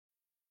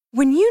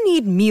When you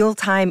need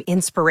mealtime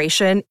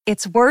inspiration,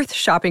 it's worth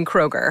shopping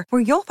Kroger,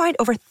 where you'll find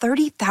over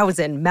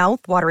 30,000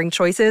 mouth-watering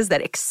choices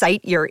that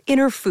excite your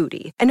inner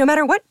foodie. And no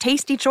matter what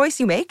tasty choice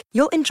you make,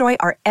 you'll enjoy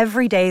our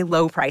everyday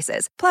low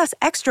prices, plus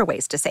extra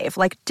ways to save,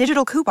 like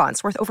digital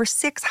coupons worth over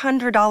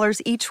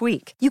 $600 each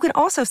week. You can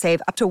also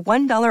save up to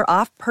 $1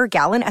 off per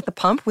gallon at the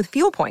pump with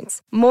fuel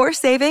points. More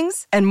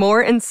savings and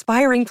more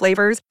inspiring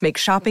flavors make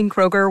shopping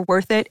Kroger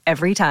worth it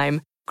every time.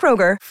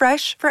 Kroger,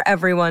 fresh for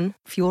everyone.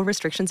 Fuel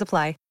restrictions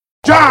apply.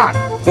 John!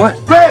 What?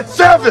 Red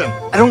 7!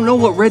 I don't know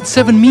what Red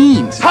 7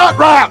 means. Hot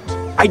route!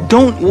 I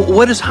don't.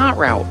 What is hot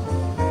route?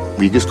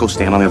 Will you just go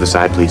stand on the other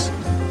side, please?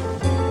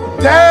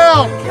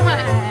 Down! Come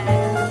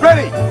on!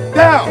 Ready,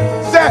 down,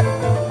 set,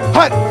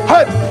 hut,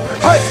 hut,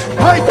 hut,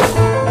 hut!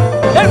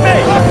 Hit me!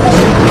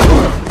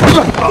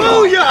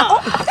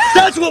 Booyah!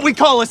 That's what we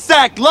call a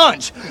sack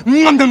lunch!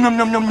 Nom nom nom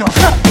nom nom nom!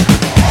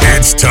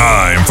 It's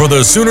time for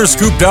the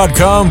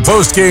Soonerscoop.com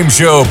postgame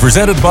show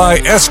presented by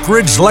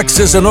Eskridge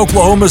Lexus in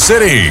Oklahoma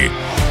City.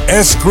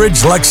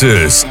 Eskridge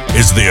Lexus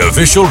is the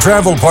official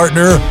travel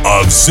partner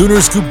of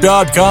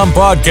Soonerscoop.com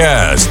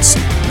podcasts.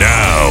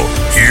 Now,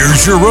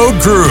 here's your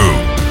road crew,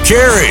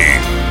 Carrie,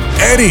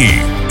 Eddie,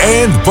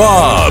 and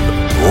Bob,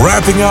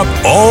 wrapping up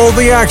all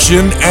the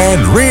action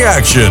and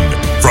reaction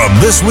from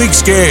this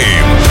week's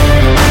game.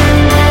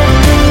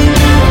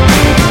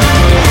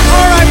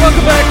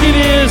 Welcome back. It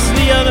is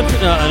the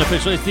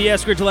unofficial. It's the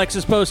Eskridge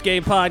Lexus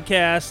post-game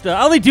podcast.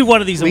 I only do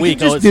one of these a week. We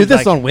can just do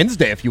this on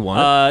Wednesday if you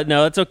want.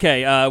 No, it's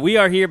okay. We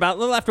are here about a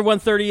little after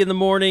 1:30 in the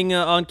morning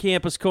on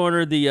Campus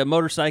Corner. The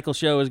motorcycle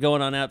show is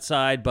going on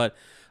outside, but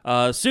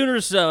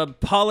Sooners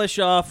polish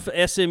off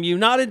SMU,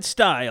 not in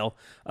style,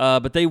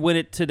 but they win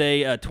it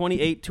today,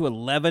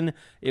 28-11.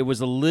 It was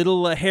a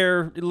little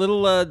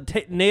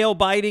nail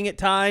biting at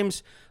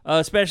times.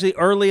 Especially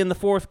early in the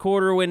fourth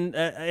quarter when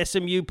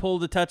SMU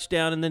pulled a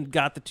touchdown and then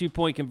got the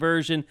 2-point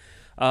conversion.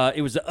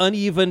 It was an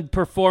uneven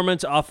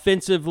performance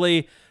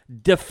offensively.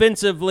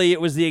 Defensively, it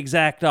was the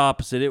exact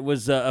opposite. It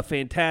was a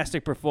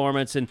fantastic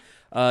performance, and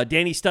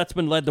Danny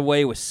Stutzman led the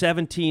way with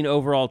 17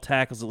 overall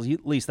tackles.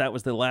 At least that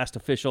was the last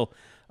official.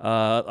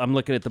 I'm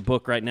looking at the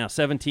book right now.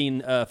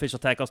 17 official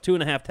tackles,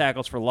 2.5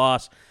 tackles for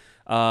loss,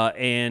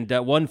 and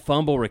one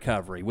fumble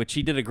recovery, which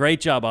he did a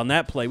great job on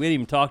that play. We hadn't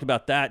even talked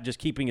about that, just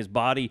keeping his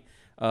body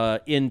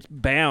in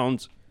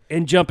bounds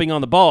and jumping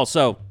on the ball.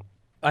 So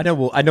I know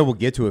we'll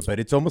get to it, but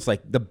it's almost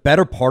like the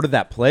better part of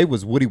that play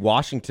was Woody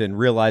Washington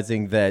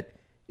realizing that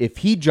if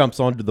he jumps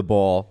onto the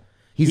ball,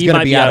 he's going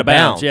to be out of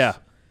bounds. Yeah.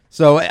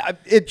 So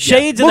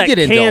shades we'll of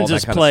that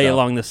Kansas play stuff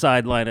along the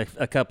sideline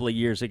a couple of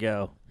years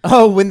ago.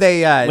 Oh, when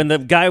they when the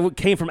guy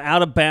came from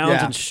out of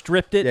bounds and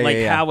stripped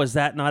it, how was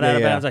that not out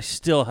of bounds? I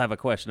still have a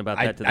question about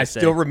that. I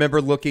still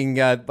remember looking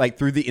like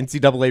through the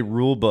NCAA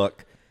rule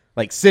book,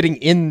 like sitting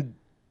in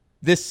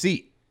this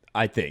seat.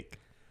 I think.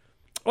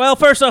 Well,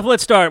 first off,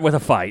 let's start with a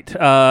fight.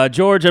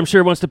 George, I'm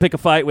sure, wants to pick a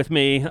fight with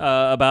me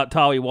about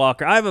Tawi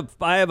Walker. I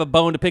have a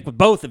bone to pick with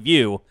both of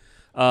you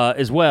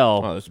as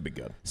well. Oh, this would be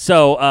good.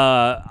 So,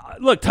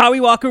 look, Tawi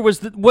Walker was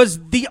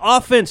the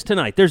offense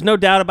tonight. There's no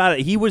doubt about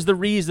it. He was the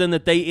reason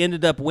that they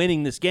ended up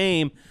winning this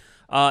game.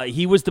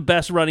 He was the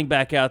best running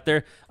back out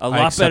there. A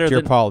lot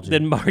better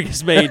than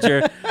Marcus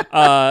Major.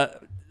 I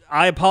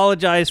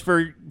apologize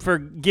for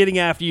getting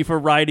after you for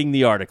writing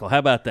the article. How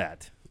about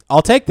that?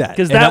 I'll take that.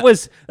 Because that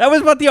was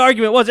what the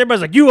argument was.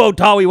 Everybody's like, you owe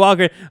Tawi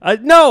Walker.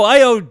 No,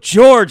 I owe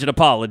George an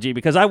apology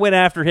because I went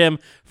after him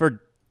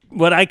for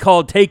what I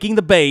called taking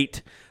the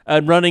bait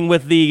and running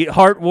with the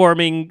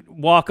heartwarming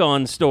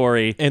walk-on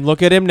story. And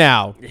look at him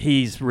now.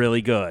 He's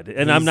really good.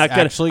 And I'm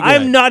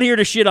not here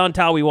to shit on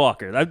Tawi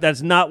Walker.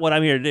 That's not what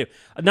I'm here to do.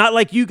 Not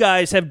like you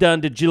guys have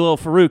done to Jalil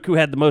Farouk, who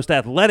had the most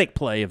athletic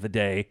play of the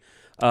day.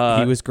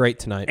 He was great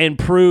tonight. And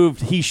proved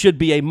he should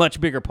be a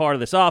much bigger part of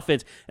this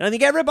offense. And I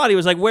think everybody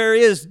was like, where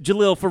is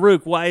Jalil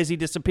Farouk? Why has he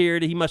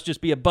disappeared? He must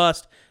just be a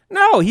bust.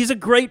 No, he's a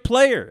great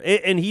player.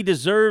 And he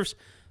deserves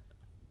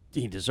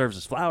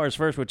his flowers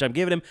first, which I'm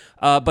giving him.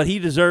 But he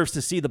deserves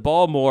to see the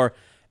ball more.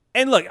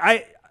 And look,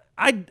 I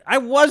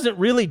wasn't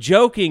really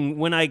joking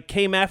when I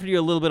came after you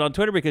a little bit on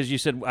Twitter because you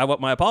said, I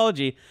want my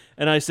apology.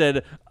 And I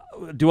said,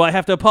 do I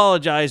have to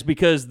apologize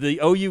because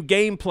the OU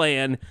game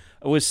plan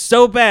was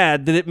so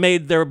bad that it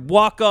made their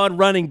walk-on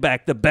running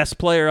back the best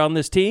player on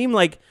this team?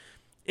 Like,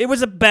 it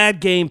was a bad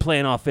game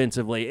plan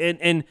offensively.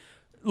 And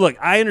look,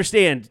 I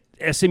understand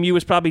SMU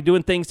was probably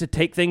doing things to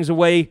take things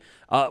away,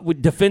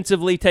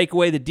 defensively take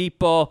away the deep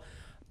ball.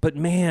 But,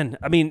 man,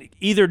 I mean,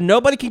 either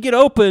nobody can get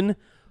open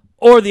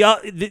or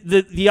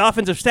the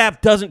offensive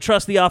staff doesn't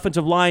trust the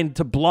offensive line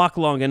to block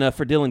long enough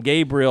for Dylan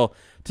Gabriel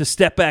to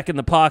step back in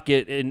the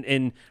pocket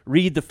and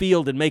read the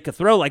field and make a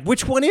throw. Like,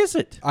 which one is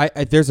it?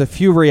 There's a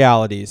few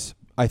realities,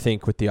 I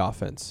think, with the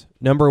offense.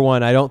 Number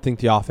one, I don't think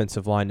the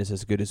offensive line is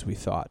as good as we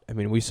thought. I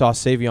mean, we saw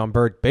Savion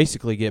Byrd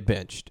basically get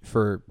benched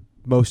for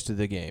most of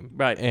the game.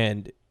 Right.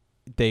 And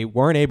they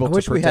weren't able to I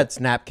wish we had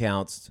snap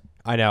counts.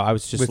 I know. I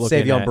was just with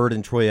looking Savion Byrd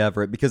and Troy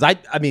Everett because, I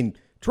mean,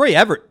 Troy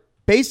Everett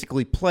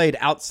basically played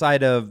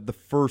outside of the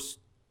first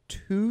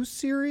two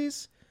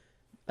series.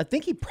 I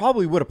think he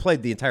probably would have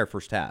played the entire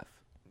first half.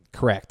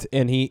 Correct.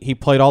 And he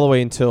played all the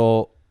way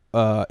until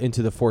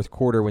into the fourth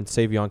quarter when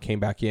Savion came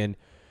back in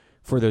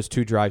for those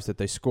 2 drives that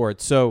they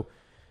scored. So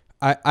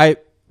I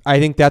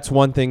think that's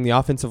one thing. The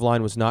offensive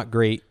line was not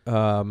great.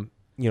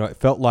 It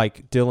felt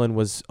like Dillon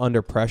was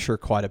under pressure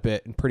quite a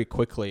bit and pretty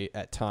quickly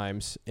at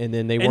times. And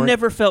then they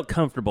never felt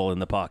comfortable in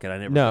the pocket. I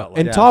never felt like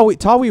and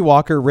Tawi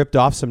Walker ripped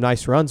off some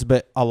nice runs,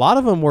 but a lot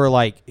of them were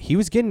like he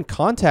was getting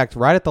contact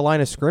right at the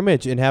line of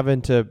scrimmage and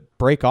having to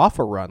break off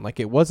a run. Like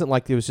it wasn't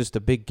like it was just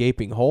a big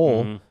gaping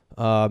hole.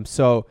 Mm-hmm.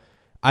 So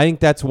I think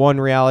that's one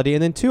reality.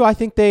 And then 2, I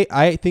think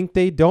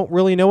they don't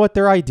really know what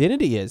their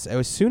identity is.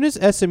 As soon as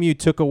SMU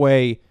took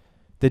away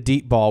the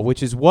deep ball,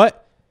 which is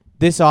what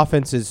this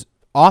offense is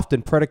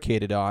often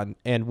predicated on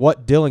and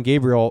what Dylan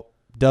Gabriel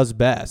does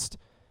best,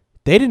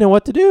 they didn't know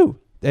what to do.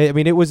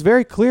 It was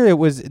very clear.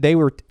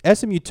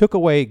 SMU took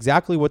away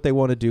exactly what they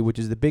want to do, which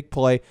is the big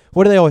play.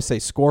 What do they always say?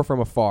 Score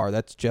from afar.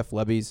 That's Jeff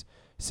Lebby's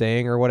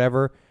saying or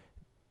whatever.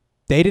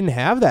 They didn't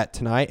have that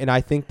tonight, and I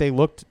think they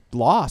looked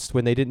lost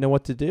when they didn't know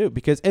what to do.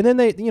 And then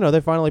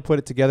they finally put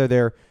it together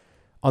there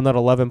on that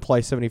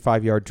 11-play,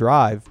 75-yard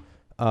drive,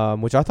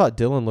 which I thought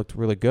Dylan looked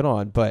really good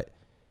on. But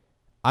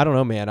I don't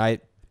know, man.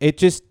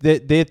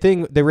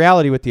 The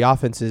reality with the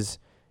offense is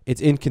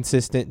it's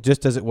inconsistent,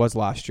 just as it was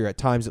last year. At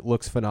times it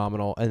looks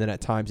phenomenal, and then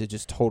at times it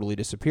just totally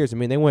disappears.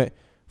 They went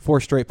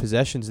 4 straight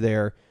possessions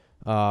there,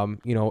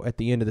 at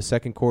the end of the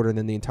second quarter, and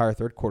then the entire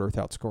third quarter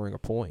without scoring a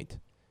point,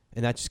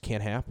 and that just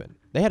can't happen.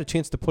 They had a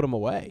chance to put them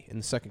away in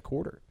the second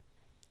quarter.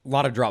 A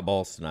lot of drop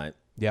balls tonight.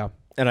 Yeah,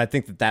 and I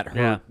think that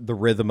hurt the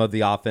rhythm of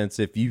the offense.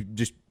 If you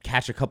just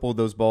catch a couple of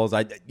those balls,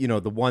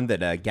 the one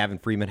that Gavin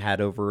Freeman had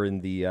over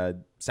in the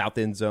south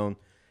end zone.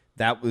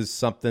 That was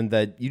something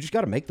that you just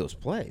got to make those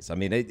plays.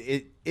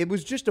 It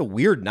was just a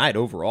weird night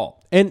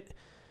overall. And,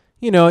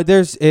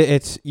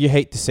 it's you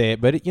hate to say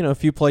it, but, a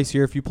few plays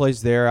here, a few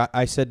plays there.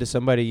 I said to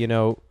somebody,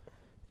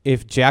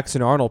 if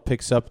Jackson Arnold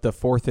picks up the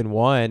 4th and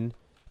 1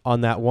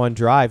 on that one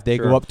drive, they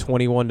go up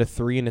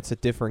 21-3, and it's a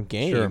different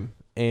game. Sure.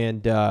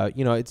 And,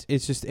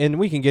 it's just – and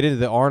we can get into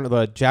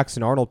the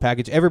Jackson Arnold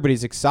package.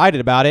 Everybody's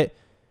excited about it.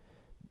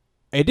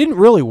 It didn't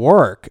really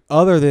work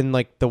other than,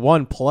 the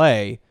one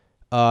play –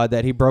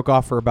 that he broke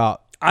off for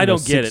about I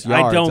don't get 6 it.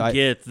 yards. I don't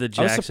get the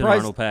Jackson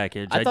Arnold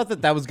package. I thought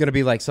that was going to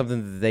be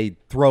something that they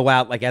throw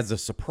out as a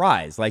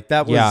surprise.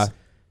 That was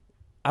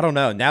I don't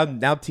know.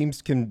 Now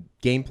teams can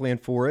game plan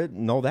for it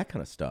and all that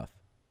kind of stuff.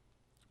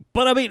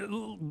 But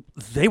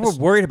they were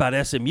worried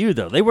about SMU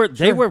though. They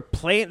were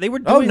playing. They were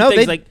doing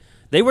things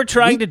they were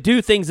trying to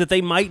do things that they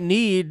might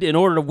need in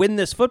order to win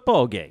this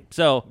football game.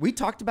 So we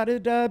talked about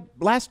it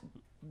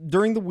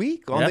during the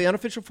week on the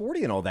unofficial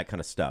 40 and all that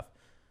kind of stuff.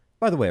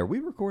 By the way, are we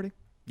recording?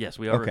 Yes,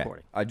 we are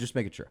recording. Just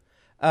making sure.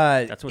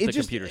 That's what the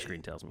computer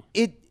screen tells me.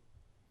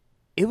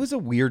 It was a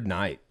weird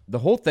night. The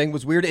whole thing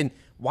was weird. And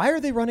why are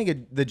they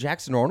running the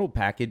Jackson Arnold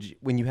package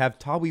when you have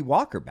Tawi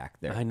Walker back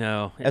there? I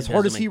know. As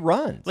hard as he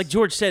runs. Like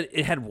George said,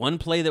 it had one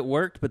play that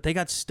worked, but they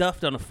got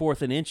stuffed on a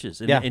 4th and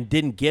inches and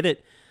didn't get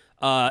it.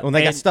 When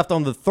they got stuffed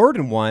on the 3rd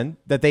and 1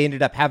 that they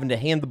ended up having to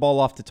hand the ball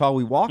off to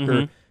Tawi Walker,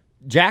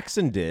 Mm-hmm.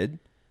 Jackson did.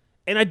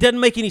 And it doesn't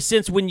make any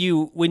sense when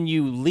you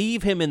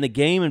leave him in the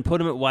game and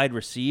put him at wide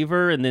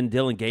receiver, and then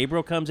Dylan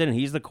Gabriel comes in and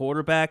he's the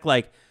quarterback.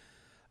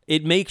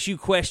 It makes you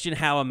question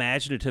how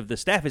imaginative the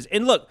staff is.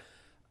 And look,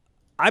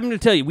 I'm going to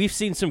tell you, we've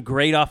seen some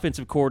great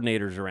offensive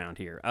coordinators around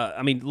here.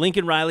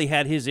 Lincoln Riley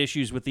had his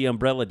issues with the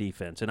umbrella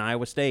defense in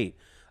Iowa State.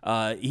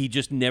 He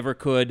just never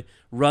could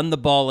run the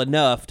ball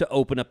enough to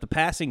open up the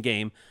passing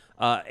game.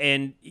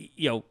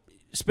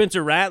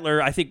 Spencer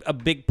Rattler, I think a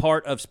big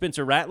part of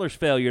Spencer Rattler's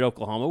failure at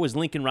Oklahoma was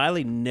Lincoln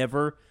Riley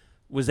never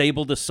was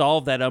able to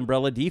solve that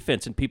umbrella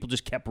defense, and people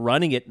just kept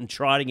running it and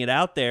trotting it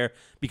out there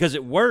because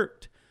it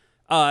worked.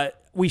 I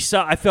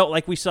felt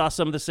like we saw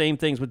some of the same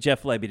things with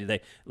Jeff Lebby today.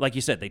 Like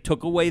you said, they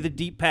took away the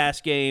deep pass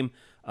game.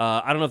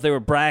 I don't know if they were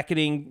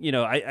bracketing.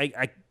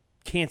 I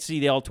can't see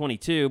the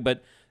all-22,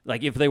 but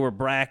if they were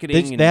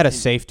bracketing. They had a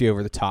safety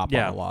over the top on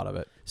a lot of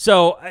it.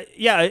 So,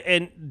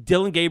 and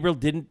Dylan Gabriel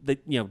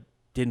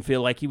didn't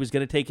feel like he was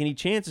going to take any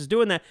chances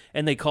doing that,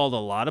 and they called a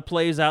lot of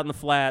plays out in the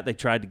flat. They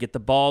tried to get the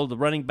ball to the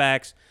running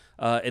backs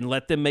and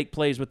let them make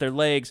plays with their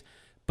legs,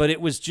 but it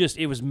was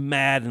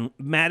maddeningly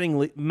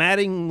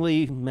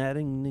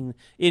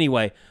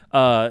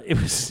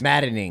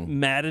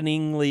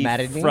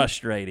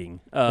frustrating.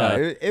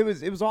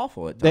 It was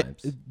awful at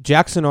times.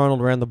 Jackson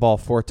Arnold ran the ball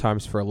 4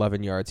 times for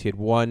 11 yards. He had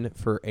 1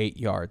 for 8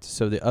 yards,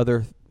 so the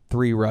other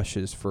 3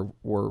 rushes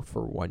were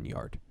for 1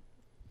 yard.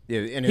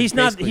 And he's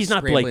not Blake Bell. He's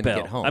not Blake Bell.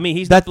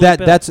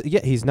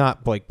 He's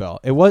not Blake Bell.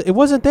 It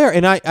wasn't there,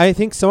 and I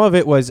think some of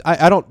it was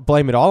I don't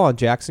blame it all on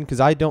Jackson because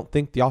I don't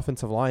think the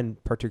offensive line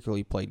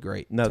particularly played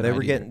great. No, they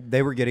were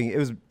getting it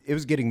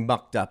was getting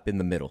mucked up in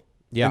the middle.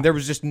 Yeah, and there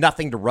was just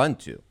nothing to run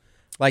to.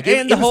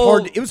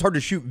 It was hard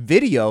to shoot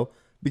video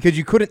because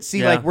you couldn't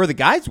see where the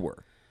guys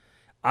were.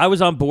 I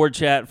was on board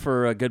chat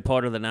for a good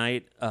part of the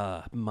night.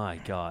 My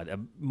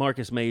God,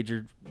 Marcus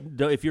Major.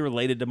 If you're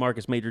related to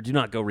Marcus Major, do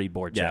not go read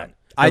board chat.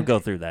 I'd go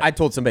through that. I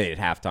told somebody at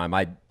halftime,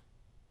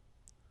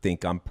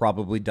 think I'm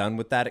probably done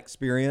with that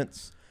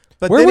experience.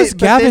 But Where was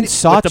Gavin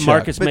Sawchuk? With the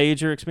Marcus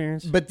Major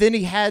experience? But then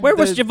he had Where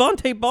was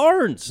Javonte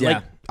Barnes? Yeah.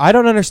 Like, I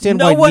don't understand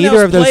no why one neither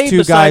else of those played two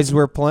besides- guys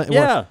were playing.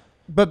 Yeah.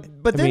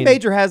 But then mean-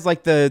 Major has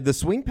like the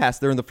swing pass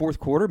there in the fourth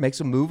quarter, makes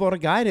a move on a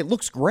guy, and it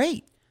looks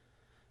great.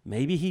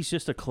 Maybe he's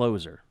just a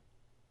closer.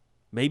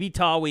 Maybe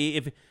Tawi,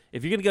 if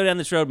you're going to go down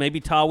this road,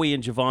 maybe Tawi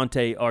and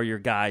Javonte are your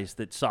guys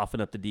that soften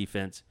up the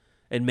defense,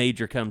 and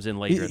Major comes in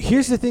later.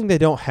 Here's the thing they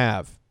don't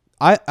have.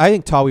 I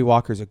think Tawi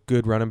Walker's a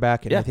good running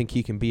back, and Yeah. I think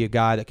he can be a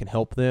guy that can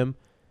help them.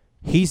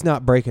 He's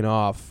not breaking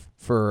off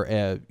for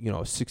a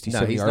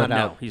 67 he's yard. not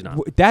out. No, he's not.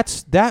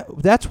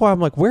 That's why I'm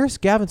like, where's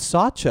Gavin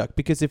Sawchuk?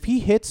 Because if he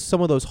hits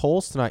some of those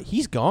holes tonight,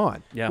 he's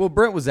gone. Yeah. Well,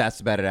 Brent was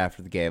asked about it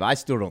after the game. I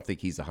still don't think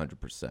he's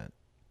 100%.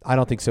 I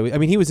don't think so. I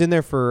mean, he was in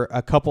there for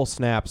a couple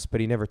snaps,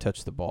 but he never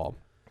touched the ball.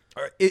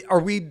 Are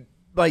we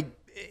like?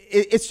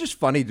 It's just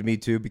funny to me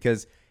too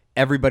because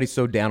everybody's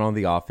so down on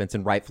the offense,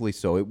 and rightfully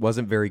so. It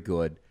wasn't very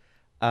good,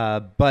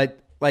 but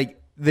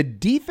like the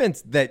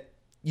defense that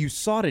you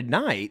saw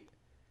tonight,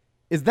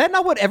 is that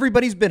not what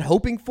everybody's been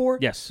hoping for?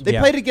 Yes. They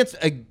played against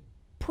a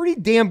pretty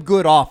damn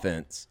good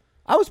offense.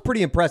 I was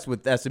pretty impressed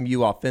with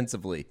SMU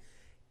offensively,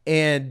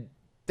 and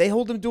they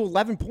held them to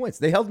 11 points.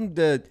 They held them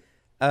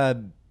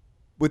to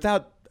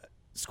without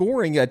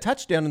scoring a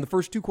touchdown in the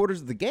first 2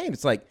 quarters of the game.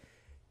 It's like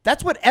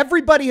that's what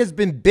everybody has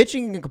been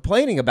bitching and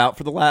complaining about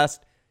for the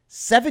last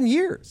 7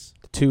 years.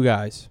 The two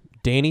guys,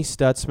 Danny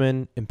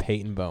Stutzman and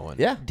Peyton Bowen.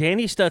 Yeah.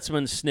 Danny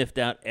Stutzman sniffed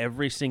out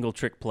every single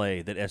trick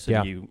play that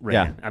SMU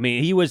ran. Yeah. I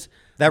mean, he was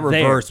That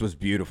there. reverse was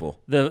beautiful.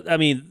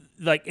 And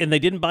they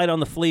didn't bite on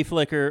the flea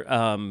flicker.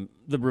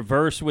 The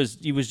reverse was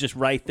just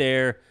right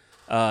there,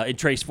 and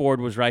Trace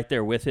Ford was right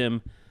there with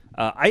him.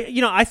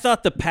 I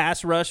thought the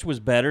pass rush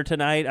was better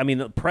tonight. I mean,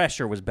 the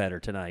pressure was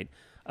better tonight.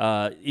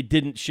 It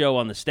didn't show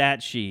on the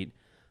stat sheet,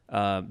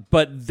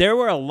 but there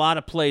were a lot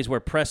of plays where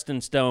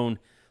Preston Stone,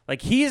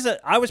 like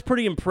I was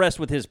pretty impressed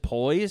with his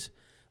poise.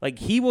 Like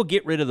he will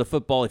get rid of the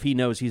football if he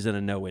knows he's in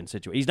a no-win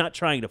situation. He's not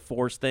trying to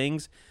force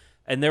things.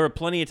 And there were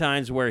plenty of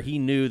times where he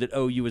knew that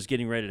OU was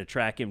getting ready to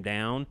track him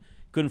down,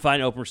 couldn't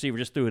find an open receiver,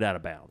 just threw it out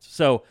of bounds.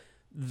 So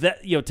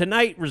that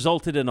tonight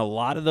resulted in a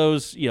lot of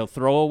those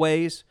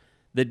throwaways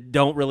that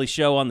don't really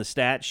show on the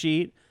stat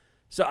sheet.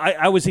 So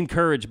I was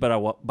encouraged by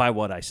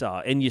what I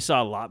saw. And you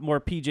saw a lot more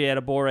PJ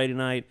Adebawore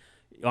tonight.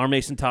 R.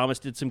 Mason Thomas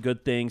did some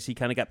good things. He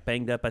kind of got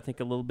banged up, I think,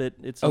 a little bit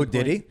at some point.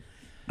 Did he?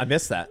 I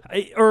missed that.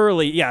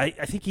 Early, yeah.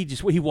 I think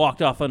he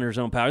walked off under his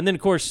own power. And then,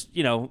 of course,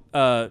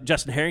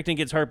 Justin Harrington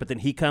gets hurt, but then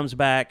he comes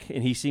back,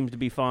 and he seems to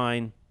be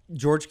fine.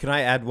 George, can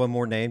I add one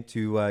more name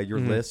to your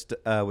list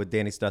with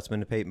Danny Stutzman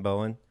and Peyton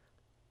Bowen?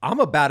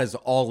 I'm about as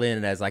all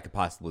in as I could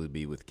possibly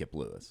be with Kip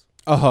Lewis.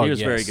 Oh, he was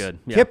yes. very good.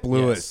 Yeah. Kip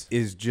Lewis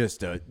is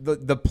just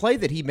the play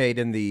that he made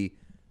in the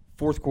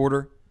fourth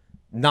quarter,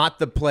 not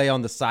the play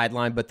on the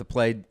sideline, but the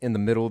play in the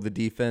middle of the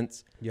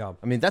defense. Yeah.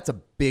 I mean, that's a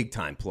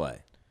big-time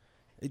play.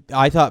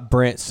 I thought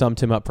Brent summed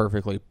him up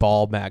perfectly.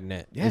 Ball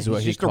magnet is what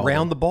he's he just called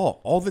around him. the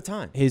ball all the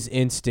time. His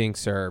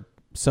instincts are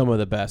some of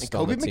the best And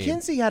Kobe on the team.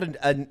 McKenzie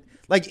had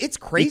it's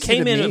crazy. He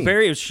came to in me. a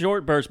very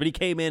short burst, but he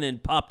came in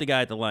and popped the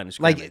guy at the line of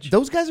scrimmage. Like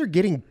those guys are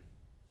getting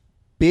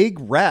big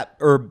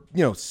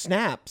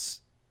snaps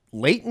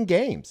late in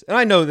games. And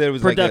I know that it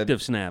was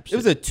productive snaps. It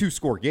was a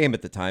 2-score game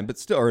at the time, but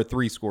still, or a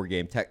 3-score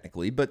game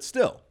technically, but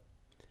still.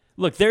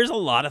 Look, there's a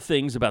lot of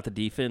things about the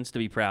defense to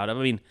be proud of.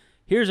 I mean,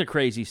 here's a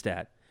crazy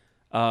stat.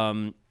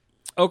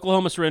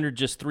 Oklahoma surrendered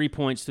just 3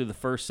 points through the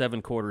first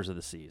 7 quarters of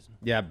the season.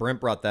 Yeah, Brent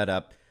brought that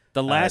up.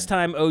 The last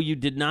time OU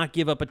did not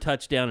give up a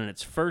touchdown in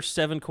its first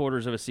 7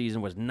 quarters of a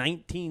season was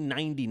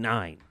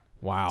 1999.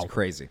 Wow. It's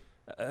crazy.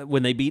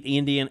 When they beat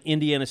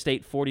Indiana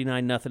State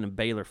 49-0 and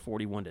Baylor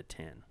 41-10.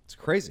 It's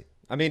crazy.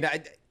 I mean,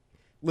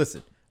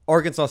 listen,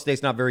 Arkansas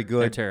State's not very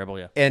good. They're terrible,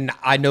 yeah. And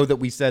I know that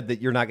we said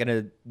that you're not going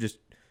to just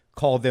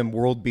call them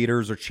world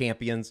beaters or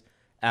champions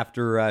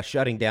after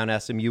shutting down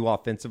SMU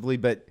offensively,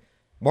 but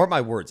mark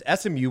my words,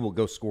 SMU will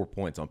go score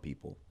points on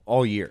people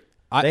all year.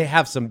 They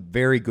have some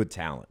very good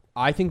talent.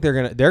 I think they're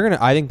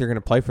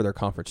gonna play for their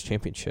conference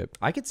championship.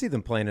 I could see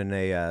them playing in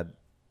a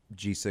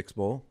G6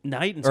 Bowl.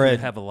 Knighton's Or going a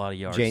to have a lot of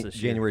yards this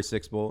year. January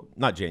 6 Bowl.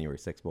 Not January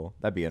 6 Bowl.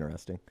 That'd be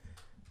interesting.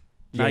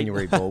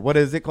 January Bowl. What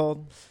is it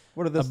called?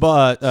 What are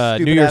those?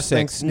 New Year's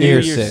 6. New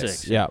Year's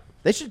 6. Yeah.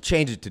 They should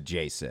change it to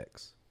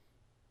J6.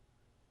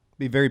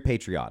 Be very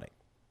patriotic.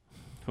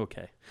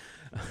 Okay.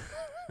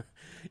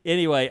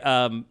 Anyway,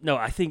 no,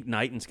 I think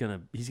Knighton's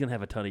he's gonna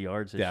have a ton of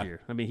yards this year.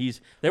 I mean, he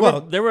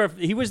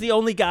was the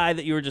only guy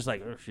that you were just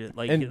like, oh shit,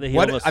 like And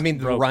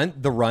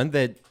the run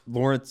that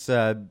Lawrence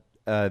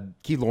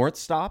Key Lawrence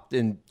stopped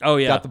and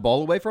got the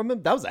ball away from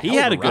him. That was he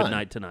had a run. good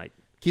night tonight.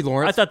 Key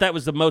Lawrence. I thought that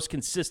was the most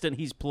consistent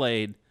he's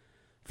played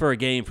for a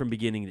game from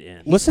beginning to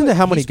end. Listen to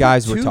how many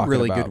guys we're two talking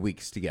really about. good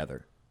weeks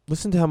together.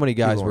 Listen to how many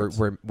guys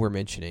we're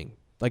mentioning.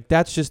 Like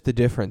that's just the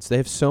difference. They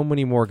have so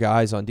many more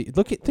guys on.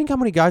 Think how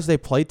many guys they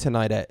played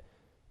tonight at.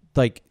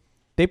 Like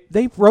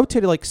they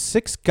rotated like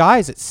 6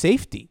 guys at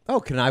safety. Oh,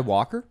 Kenai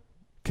Walker.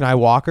 Kenai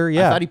Walker,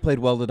 yeah. I thought he played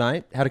well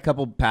tonight. Had a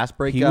couple pass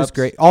breakups. He was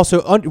great.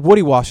 Also,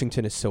 Woody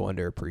Washington is so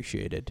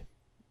underappreciated.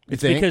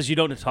 It's because you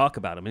don't talk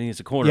about him, and he's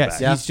a cornerback.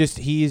 Yes,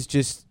 he's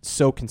just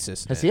so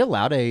consistent. Has he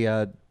allowed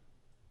a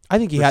I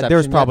think he had. There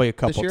was probably a this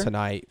couple year?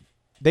 tonight.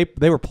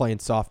 They were playing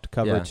soft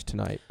coverage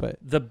tonight, but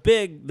the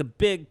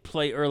big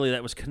play early,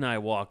 that was Kenai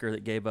Walker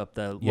that gave up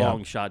the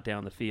long shot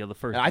down the field. The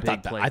first I big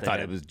thought play. I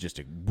thought it was just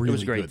a It really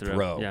was a great good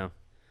throw. Yeah.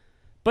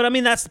 But I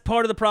mean, that's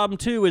part of the problem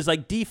too. Is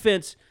like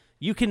defense,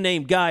 you can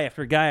name guy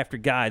after guy after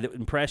guy that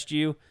impressed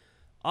you.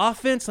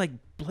 Offense, like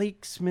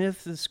Blake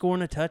Smith is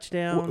scoring a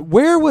touchdown.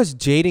 Where was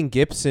Jaden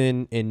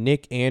Gibson and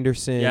Nick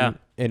Anderson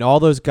and all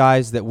those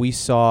guys that we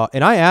saw?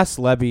 And I asked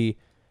Levy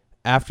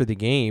after the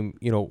game,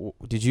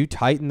 did you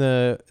tighten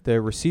the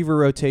receiver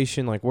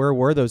rotation? Like, where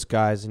were those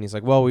guys? And he's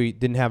like, well, we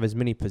didn't have as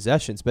many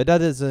possessions. But that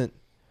doesn't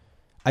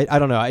 – I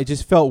don't know. It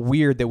just felt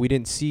weird that we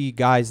didn't see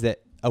guys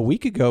that a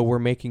week ago were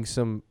making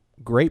some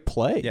great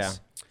plays. Yeah.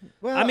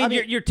 Well, I mean,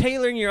 you're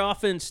tailoring your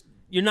offense.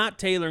 You're not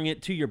tailoring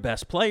it to your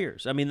best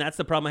players. I mean, that's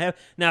the problem I have.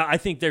 Now, I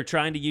think they're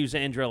trying to use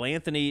Andrell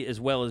Anthony as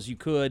well as you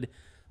could,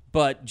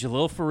 but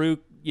Jalil Farouk,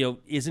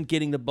 isn't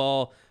getting the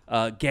ball.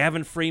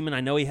 Gavin Freeman, I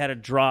know he had a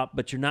drop,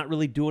 but you're not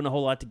really doing a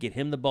whole lot to get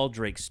him the ball.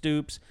 Drake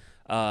Stoops.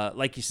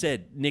 Like you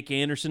said, Nick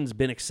Anderson's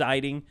been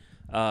exciting.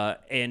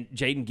 And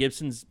Jaden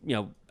Gibson's,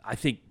 I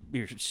think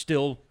you're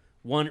still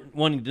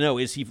wanting to know,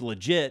 is he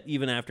legit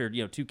even after,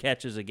 2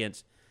 catches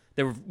against –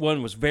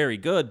 one was very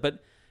good.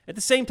 But at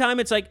the same time,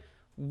 it's like,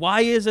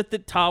 why is it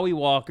that Tawi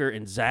Walker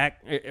and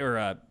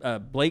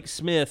Blake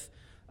Smith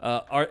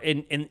are –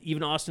 and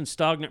even Austin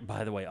Stogner –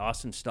 by the way,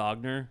 Austin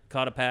Stogner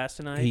caught a pass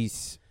tonight.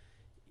 He's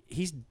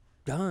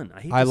done.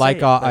 I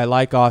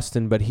like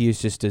Austin, but he is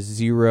just a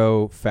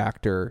zero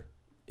factor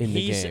in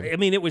the game. I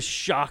mean, it was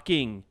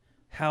shocking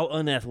how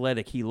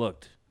unathletic he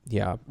looked.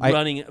 Yeah,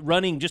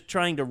 running, just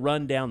trying to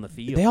run down the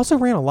field. They also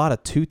ran a lot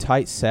of 2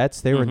 tight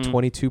sets. They were in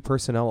 22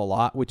 personnel a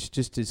lot, which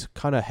just is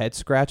kind of head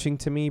scratching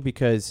to me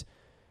because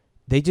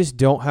they just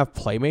don't have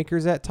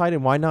playmakers that tight.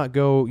 And why not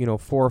go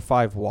 4 or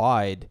 5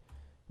 wide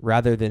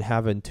rather than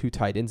having 2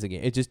 tight ends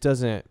again? It just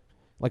doesn't.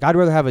 Like, I'd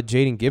rather have a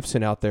Jaden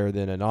Gibson out there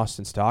than an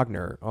Austin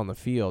Stogner on the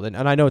field. And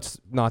I know it's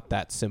not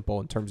that simple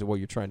in terms of what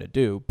you're trying to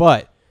do,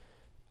 but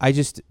I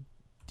just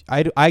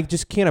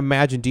can't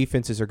imagine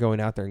defenses are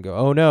going out there and go,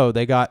 oh, no,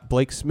 they got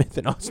Blake Smith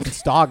and Austin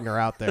Stogner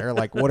out there.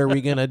 Like, what are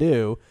we going to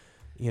do?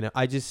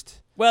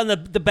 Well,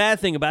 the bad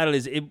thing about it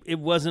is it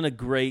wasn't a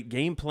great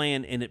game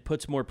plan, and it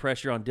puts more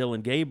pressure on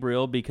Dylan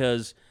Gabriel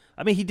because –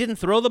 I mean, he didn't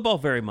throw the ball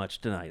very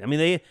much tonight. I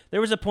mean, there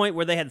was a point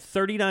where they had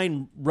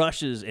 39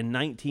 rushes and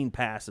 19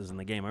 passes in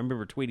the game. I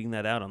remember tweeting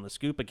that out on the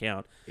Scoop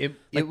account.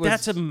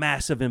 That's a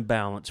massive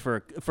imbalance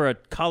for a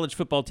college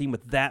football team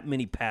with that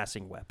many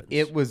passing weapons.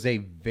 It was a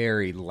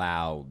very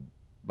loud,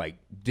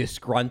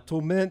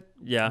 disgruntlement.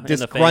 Yeah,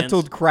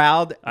 disgruntled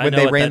crowd when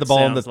they ran the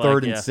ball on the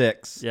 3rd and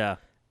 6. Yeah,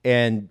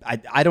 and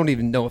I don't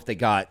even know if they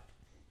got.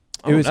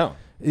 I don't know.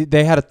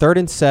 They had a 3rd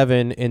and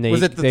 7, and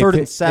was it the 3rd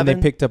and 7? And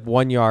they picked up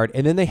 1 yard,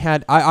 and then they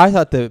had. I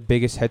thought the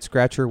biggest head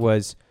scratcher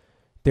was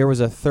there was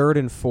a 3rd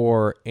and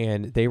 4,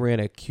 and they ran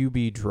a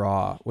QB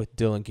draw with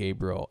Dylan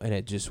Gabriel, and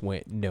it just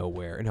went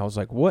nowhere. And I was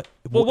like, "What?"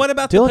 Well, what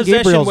about Dylan the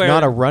possession Gabriel's where,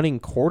 not a running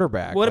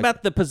quarterback? What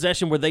about the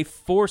possession where they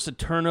force a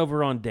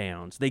turnover on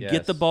downs? They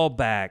get the ball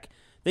back.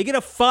 They get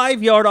a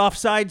 5-yard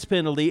offsides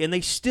penalty, and they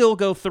still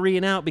go 3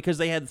 and out because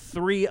they had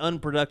 3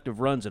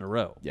 unproductive runs in a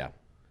row. Yeah.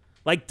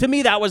 Like, to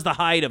me, that was the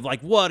height of,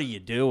 what are you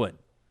doing?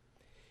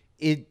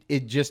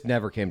 It just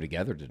never came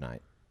together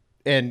tonight.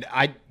 And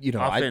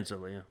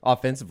offensively,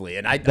 offensively.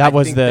 And that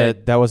was the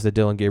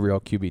Dylan Gabriel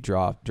QB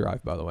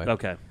drive, by the way.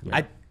 Okay.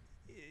 Yeah.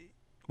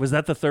 Was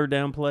that the 3rd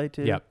down play,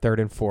 too? Yeah,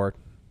 3rd and 4.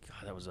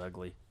 God, that was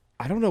ugly.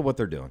 I don't know what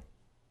they're doing.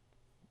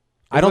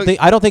 I don't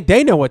think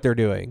they know what they're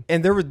doing.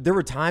 And there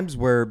were times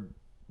where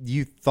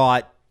you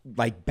thought,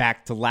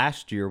 back to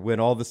last year, when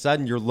all of a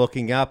sudden you're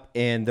looking up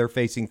and they're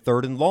facing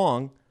 3rd and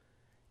long,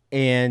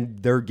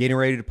 and they're getting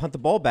ready to punt the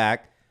ball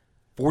back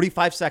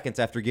 45 seconds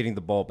after getting the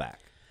ball back.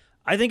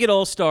 I think it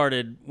all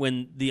started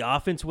when the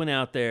offense went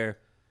out there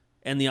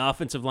and the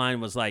offensive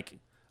line was like,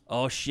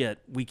 oh, shit,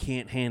 we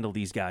can't handle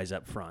these guys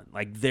up front.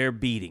 They're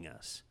beating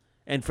us.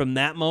 And from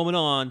that moment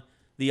on,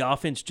 the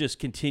offense just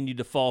continued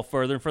to fall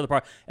further and further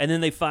apart. And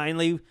then they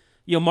finally,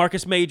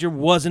 Marcus Major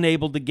wasn't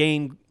able to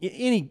gain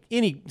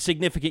any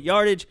significant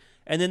yardage.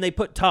 And then they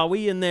put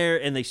Tawi in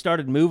there and they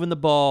started moving the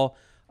ball.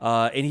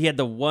 And he had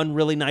the one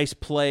really nice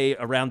play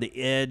around the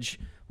edge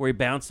where he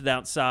bounced it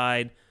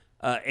outside.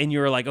 And you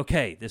were like,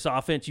 okay, this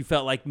offense, you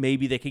felt like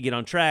maybe they could get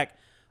on track.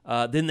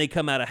 Then they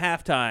come out of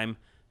halftime.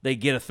 They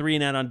get a 3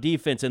 and out on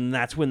defense, and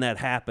that's when that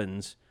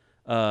happens,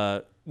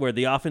 where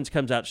the offense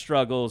comes out,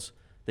 struggles.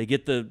 They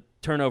get the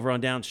turnover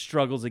on down,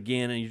 struggles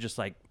again, and you're just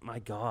like, my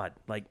God,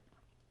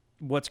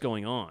 what's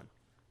going on?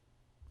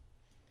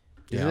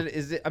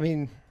 Is it? I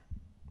mean,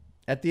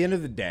 at the end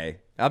of the day,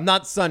 I'm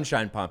not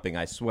sunshine pumping,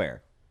 I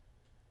swear.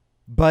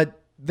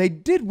 But they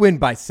did win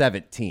by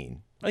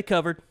 17.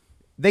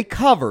 They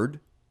covered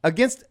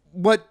against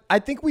what I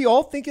think we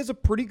all think is a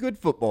pretty good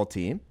football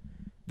team.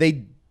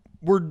 They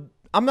were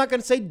I'm not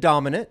going to say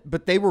dominant,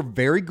 but they were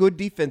very good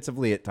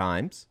defensively at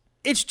times.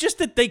 It's just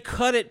that they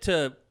cut it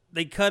to.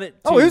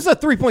 Oh, it was a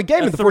 3-point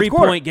game in the fourth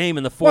quarter. 3-point game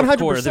in the fourth 100%.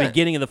 quarter, the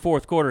beginning of the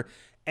fourth quarter.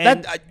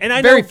 And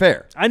I very know,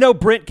 fair. I know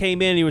Brent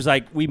came in and he was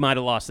like, we might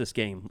have lost this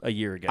game a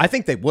year ago. I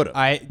think they would have.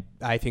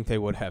 I think they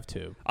would have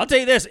too. I'll tell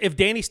you this. If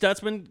Danny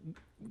Stutzman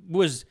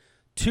was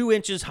 2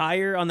 inches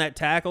higher on that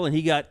tackle and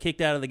he got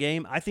kicked out of the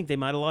game, I think they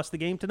might have lost the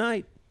game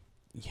tonight.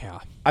 Yeah.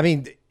 I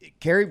mean,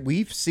 Kerry,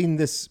 we've seen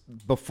this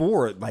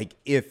before. Like,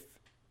 if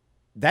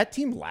that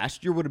team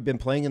last year would have been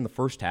playing in the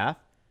first half,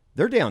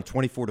 they're down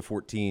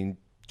 24-14,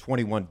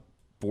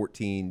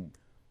 21-14,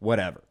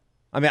 whatever.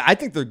 I mean, I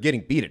think they're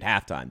getting beat at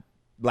halftime,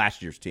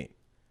 last year's team.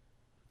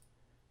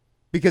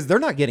 Because they're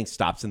not getting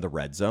stops in the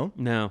red zone.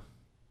 No.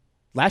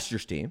 Last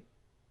year's team.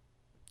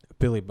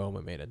 Billy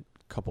Bowman made a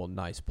couple of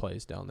nice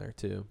plays down there,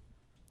 too.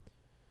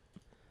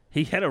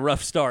 He had a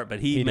rough start, but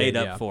he made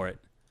did, up for it.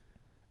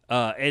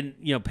 And,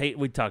 you know,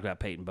 we talked about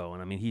Peyton Bowen.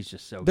 I mean, he's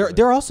just so good.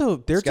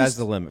 Sky's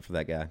the limit for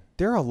that guy.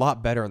 They're a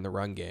lot better in the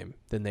run game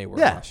than they were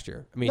last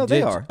year. I mean, no,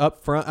 they are.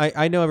 Up front,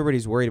 I know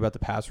everybody's worried about the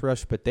pass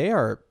rush, but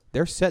they're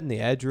setting the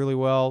edge really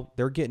well.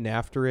 They're getting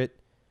after it.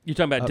 You're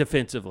talking about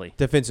defensively.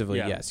 Defensively,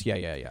 Yeah. yes.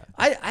 Yeah.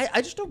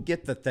 I just don't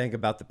get the thing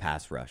about the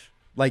pass rush.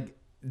 Like,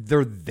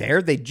 they're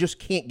there, they just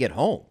can't get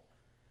home.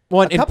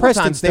 Well, and Preston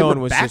Preston Stone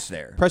was back just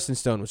there. Preston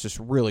Stone was just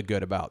really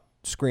good about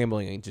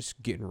scrambling and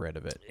just getting rid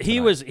of it.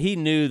 He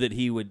knew that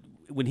he would,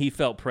 when he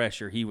felt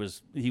pressure, he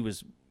was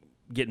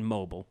getting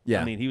mobile.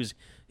 Yeah. I mean,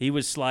 he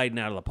was sliding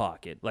out of the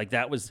pocket. Like,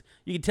 that was,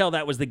 you could tell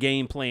that was the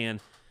game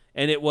plan.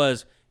 And it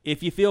was,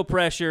 if you feel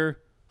pressure,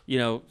 you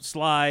know,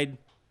 slide,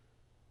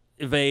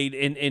 evade,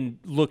 and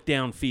look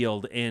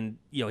downfield. And,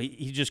 you know,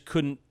 he just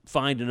couldn't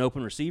find an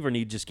open receiver, and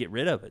he'd just get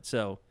rid of it.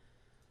 So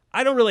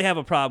I don't really have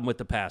a problem with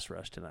the pass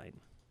rush tonight.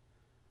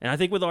 And I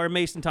think with our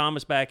Mason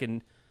Thomas back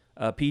and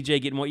PJ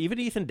getting more, even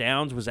Ethan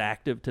Downs was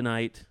active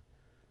tonight.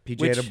 PJ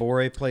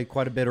DeBoer played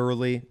quite a bit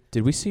early.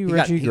 Did we see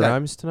Reggie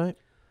Grimes tonight?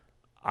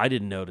 I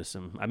didn't notice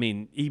him. I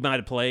mean, he might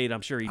have played.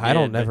 I'm sure he did. I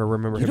don't ever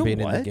remember him being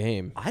in the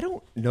game. I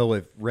don't know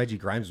if Reggie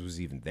Grimes was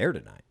even there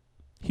tonight.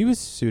 He was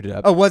suited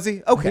up. Oh, was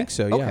he? Okay. I think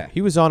so, yeah. Okay. He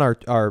was on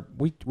our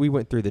we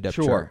went through the depth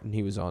chart, and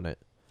he was on it.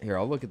 Here,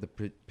 I'll look at the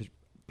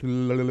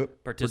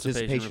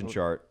participation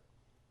chart.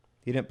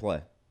 He didn't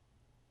play.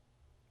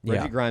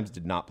 Reggie Grimes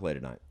did not play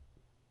tonight.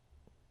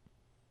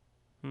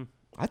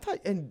 I thought,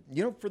 and,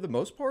 you know, for the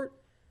most part,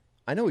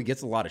 I know he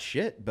gets a lot of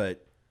shit,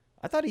 but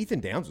I thought Ethan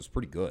Downs was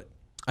pretty good.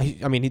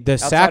 I mean, the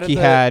sack he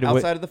had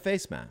outside of the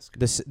face mask.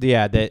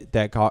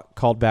 That got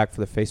called back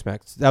for the face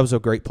mask. That was a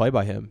great play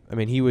by him. I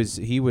mean, he was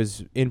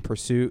in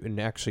pursuit and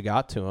actually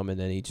got to him, and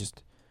then he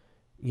just,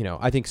 you know,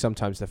 I think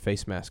sometimes the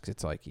face masks,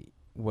 it's like,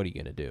 what are you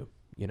gonna do,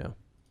 you know?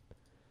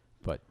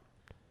 But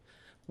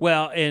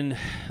well, and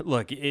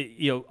look,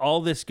 you know,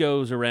 all this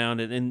goes around,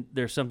 and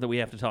there's something we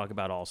have to talk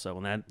about also,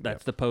 and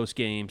that's the post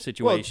game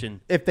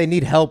situation. Well, if they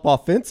need help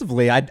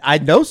offensively, I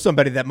know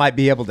somebody that might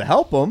be able to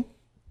help them.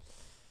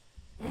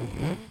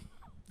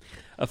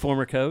 A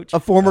former coach?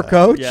 A former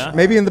coach? Yeah.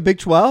 Maybe in the Big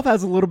 12,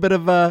 has a little bit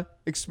of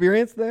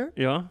experience there?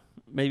 Yeah.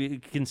 Maybe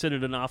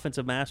considered an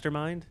offensive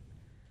mastermind?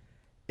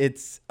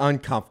 It's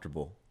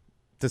uncomfortable,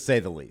 to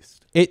say the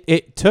least.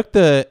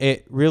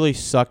 It really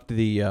sucked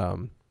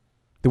the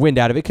wind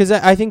out of it, because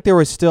I think there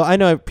was still, I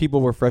know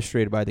people were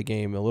frustrated by the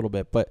game a little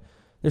bit, but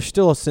there's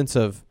still a sense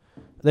of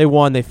they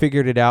won, they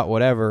figured it out,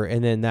 whatever,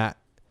 and then that,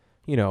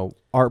 you know,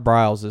 Art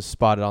Briles is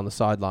spotted on the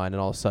sideline, and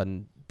all of a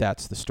sudden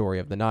that's the story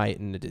of the night,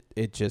 and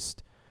it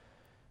just,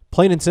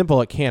 plain and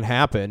simple, it can't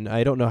happen.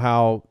 I don't know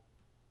how,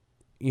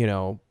 you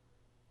know,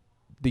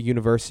 the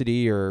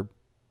university or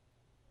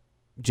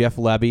Jeff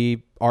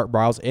Lebby, Art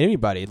Briles,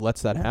 anybody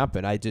lets that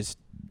happen. It's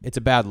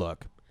a bad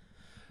look.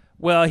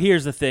 Well,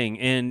 here's the thing,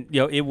 and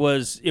you know, it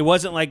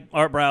wasn't like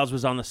Art Briles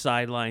was on the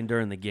sideline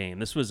during the game.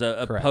 This was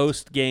a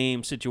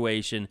post-game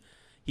situation.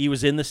 He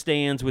was in the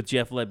stands with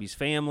Jeff Lebby's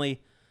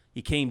family.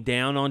 He came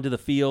down onto the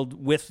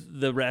field with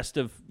the rest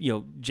of, you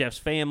know, Jeff's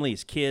family,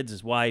 his kids,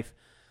 his wife.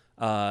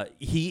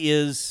 He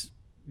is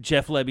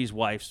Jeff Lebby's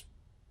wife's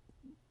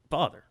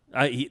father.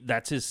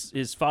 That's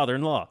his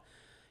father-in-law,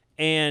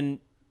 and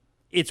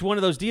it's one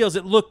of those deals.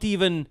 It looked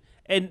even,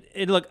 and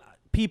look,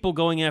 people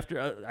going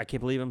after. I can't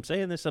believe I'm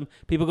saying this. Some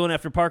people going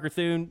after Parker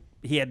Thune.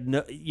 He had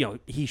no, you know,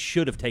 he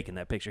should have taken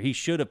that picture. He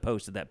should have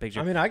posted that picture.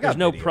 I mean, there's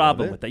no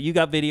problem with that. You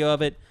got video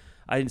of it.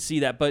 I didn't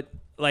see that, but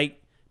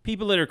like,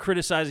 people that are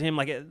criticizing him,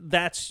 like,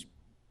 that's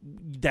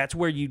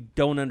where you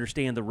don't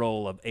understand the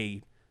role of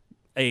a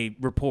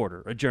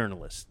reporter, a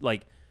journalist.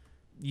 Like,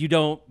 you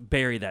don't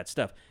bury that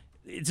stuff.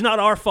 It's not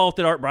our fault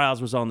that Art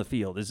Briles was on the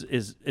field.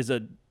 Is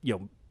a, you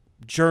know,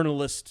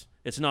 journalist.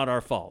 It's not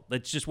our fault.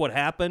 That's just what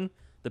happened.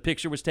 The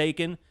picture was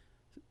taken.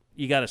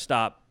 You got to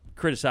stop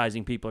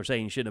criticizing people or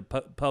saying you shouldn't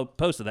have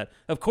posted that.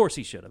 Of course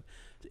he should have.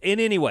 And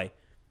anyway,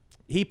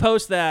 he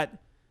posts that.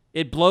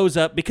 It blows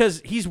up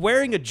because he's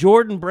wearing a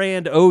Jordan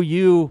brand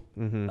OU,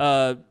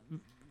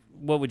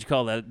 what would you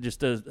call that?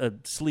 Just a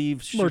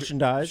sleeve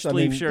merchandise.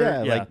 Sleeve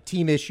shirt. Yeah, like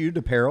team issued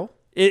apparel.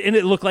 And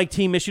it looked like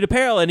team issued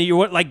apparel, and you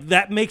were like,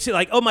 that makes it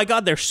like, oh my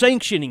God, they're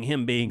sanctioning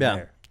him being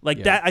there.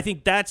 Like that, I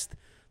think that's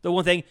the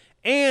one thing.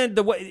 And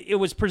the way it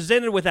was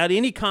presented without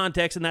any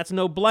context, and that's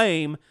no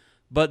blame.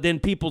 But then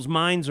people's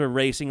minds are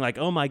racing, like,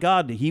 oh my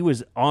God, he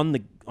was on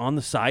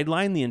the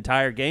sideline the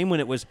entire game when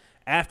it was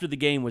after the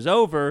game was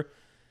over.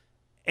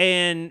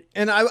 And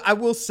I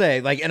will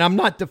say, like, and I'm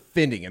not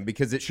defending him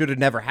because it should have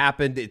never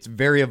happened. It's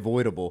very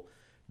avoidable.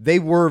 They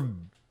were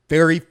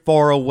very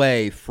far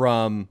away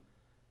from.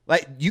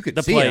 Like, you could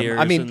the see players him.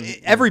 I mean,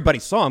 everybody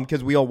saw him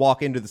because we all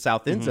walk into the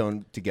south end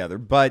zone together.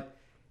 But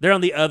they're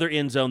on the other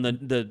end zone,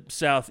 the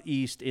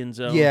southeast end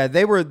zone. Yeah,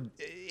 they were.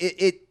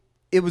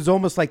 It was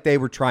almost like they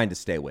were trying to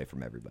stay away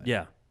from everybody.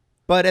 Yeah.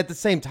 But at the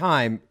same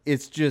time,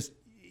 it's just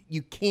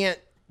you can't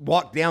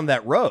walk down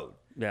that road.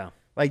 Yeah.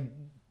 Like,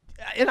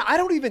 and I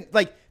don't even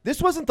like.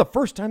 This wasn't the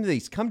first time that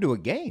he's come to a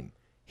game.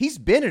 He's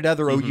been at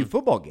other OU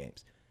football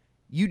games.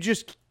 You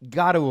just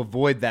got to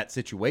avoid that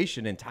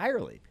situation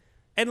entirely.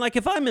 And, like,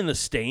 if I'm in the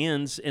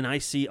stands and I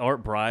see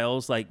Art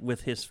Briles, like,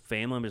 with his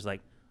family, I'm just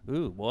like,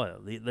 ooh, boy,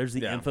 there's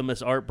the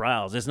infamous Art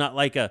Briles. It's not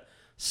like a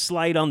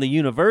slight on the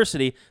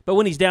university, but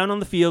when he's down on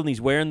the field and he's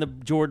wearing the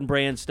Jordan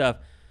Brand stuff,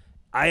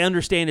 I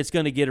understand it's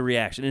going to get a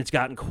reaction, and it's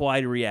gotten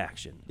quite a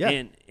reaction. Yeah.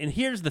 And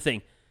here's the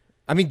thing.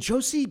 I mean,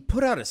 Josie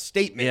put out a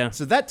statement,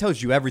 so that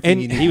tells you everything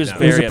you need he was to know.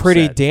 very It was a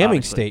pretty upset, damning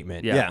obviously.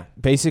 statement. Yeah.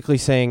 Basically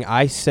saying,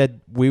 I said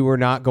we were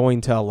not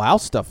going to allow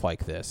stuff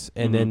like this,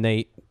 and then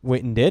they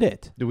went and did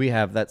it. Do we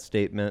have that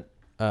statement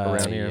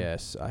around here?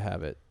 Yes, I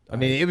have it. I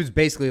mean, it was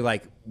basically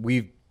like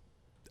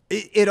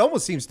it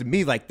almost seems to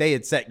me like they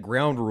had set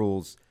ground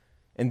rules,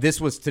 and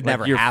this was to Like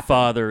never your happen.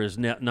 father is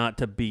not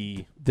to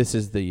be. This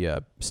is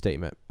the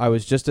statement. I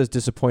was just as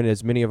disappointed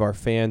as many of our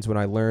fans when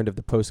I learned of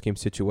the post-game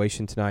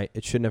situation tonight.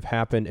 It shouldn't have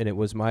happened, and it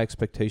was my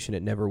expectation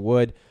it never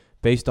would.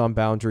 Based on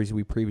boundaries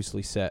we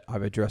previously set,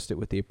 I've addressed it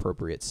with the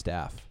appropriate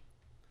staff.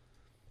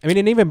 I mean,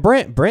 and even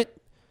Brent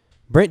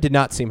did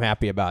not seem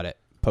happy about it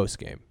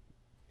post-game.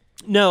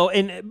 No,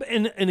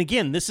 and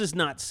again, this is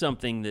not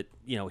something that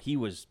he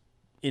was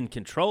in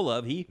control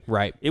of.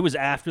 It was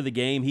after the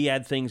game. He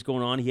had things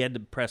going on. He had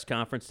the press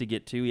conference to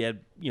get to. He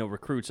had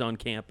recruits on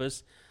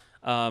campus.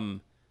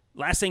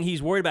 Last thing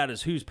he's worried about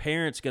is whose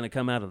parents going to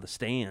come out of the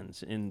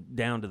stands and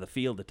down to the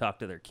field to talk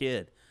to their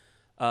kid.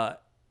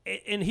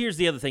 And here's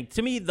the other thing.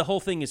 To me, the whole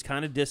thing is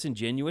kind of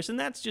disingenuous, and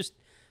that's just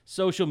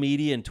social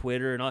media and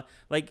Twitter and all.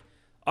 Like,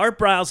 Art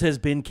Briles has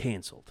been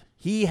canceled.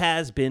 He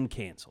has been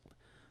canceled.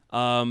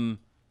 I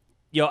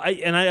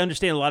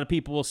understand a lot of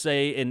people will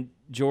say, and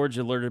George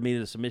alerted me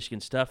to some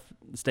Michigan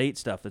State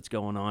stuff that's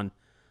going on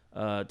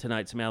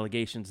tonight, some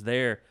allegations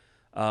there.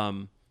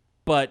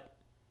 But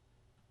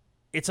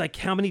it's like,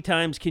 how many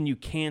times can you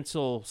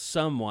cancel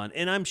someone?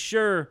 And I'm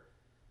sure,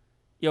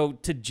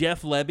 to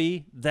Jeff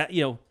Lebby, that,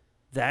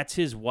 that's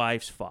his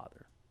wife's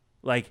father.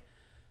 Like,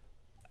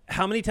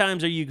 how many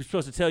times are you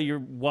supposed to tell your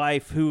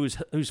wife whose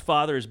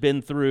father has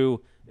been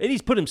through, and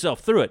he's put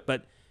himself through it,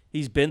 but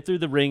he's been through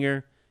the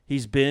ringer.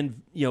 He's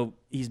been,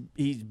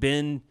 he's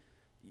been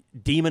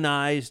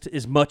demonized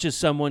as much as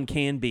someone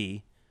can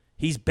be.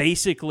 He's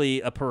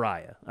basically a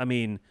pariah. I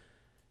mean,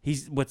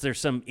 there's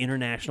some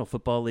international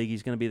football league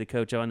he's going to be the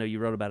coach of. I know you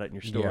wrote about it in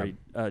your story,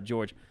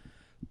 George.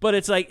 But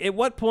it's like, at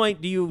what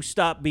point do you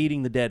stop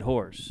beating the dead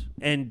horse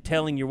and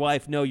telling your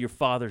wife, no, your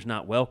father's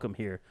not welcome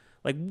here?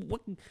 Like,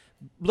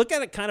 look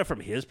at it kind of from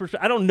his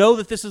perspective. I don't know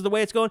that this is the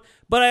way it's going,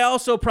 but I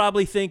also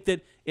probably think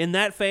that in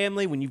that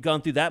family, when you've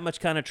gone through that much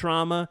kind of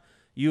trauma,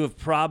 you have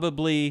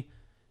probably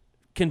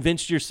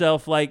convinced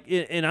yourself, like,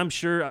 and I'm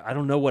sure, I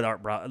don't know what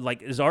Art Briles,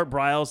 like, is Art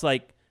Briles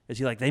like, is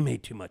he like, they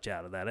made too much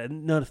out of that?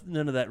 And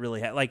none of that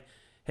really like,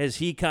 has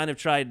he kind of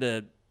tried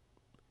to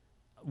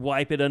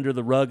wipe it under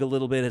the rug a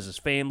little bit as his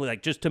family,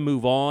 like, just to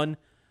move on?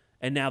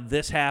 And now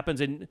this happens.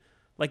 And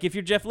like, if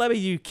you're Jeff Lebby,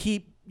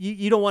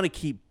 you don't want to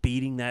keep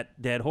beating that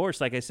dead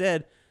horse, like I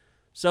said.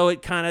 So you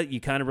kind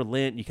of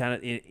relent.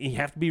 You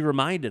have to be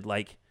reminded,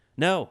 like,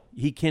 no,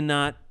 he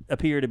cannot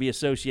appear to be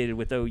associated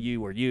with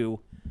OU or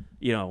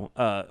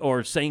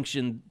or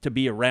sanctioned to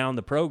be around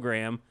the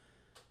program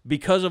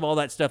because of all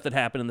that stuff that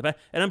happened in the past.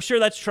 And I'm sure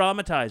that's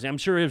traumatizing. I'm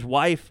sure his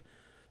wife,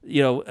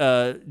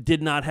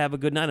 did not have a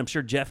good night. I'm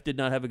sure Jeff did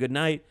not have a good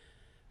night.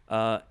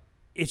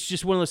 It's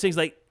just one of those things,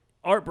 like,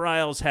 Art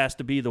Briles has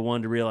to be the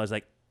one to realize,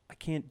 like, I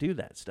can't do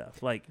that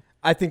stuff. Like,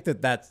 I think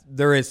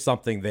there is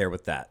something there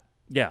with that.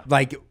 Yeah.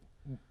 Like,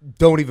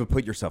 don't even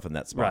put yourself in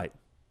that spot. Right.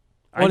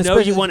 I know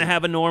you want to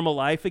have a normal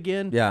life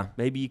again. Yeah.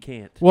 Maybe you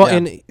can't. Well, Yeah.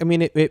 and I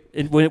mean,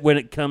 when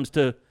it comes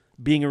to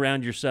being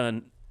around your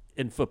son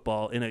in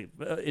football in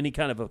any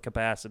kind of a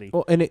capacity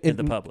in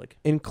the public.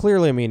 And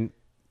clearly, I mean,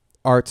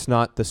 Art's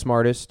not the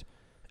smartest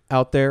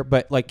out there,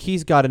 but, like,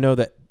 he's got to know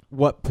that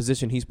what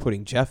position he's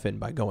putting Jeff in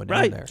by going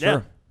down there.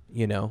 Yeah.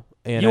 Sure.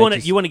 And you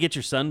want to get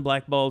your son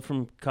blackballed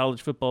from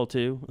college football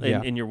too,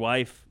 and your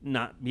wife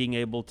not being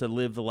able to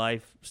live the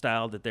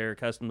lifestyle that they're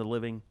accustomed to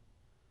living.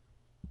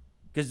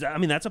 Because, I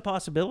mean, that's a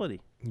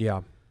possibility.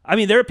 Yeah. I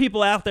mean, there are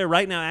people out there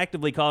right now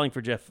actively calling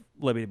for Jeff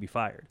Lebby to be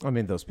fired. I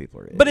mean, those people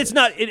are idiots. But it's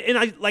not,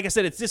 like I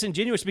said, it's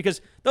disingenuous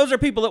because those are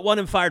people that want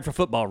him fired for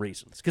football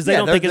reasons because they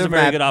don't think he's a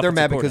very good offensive They're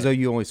mad coordinator. because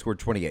OU only scored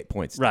 28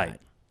 points tonight.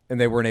 Right. And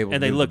they weren't able to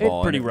move look the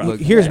ball. pretty and it rough.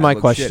 looked- Here's yeah, my it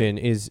looked question: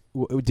 shitty. Is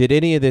did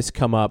any of this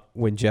come up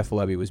when Jeff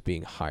Lebby was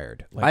being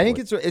hired? Like, I think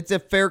it's a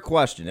fair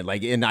question,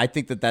 and I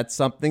think that's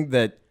something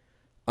that,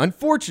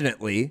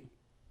 unfortunately,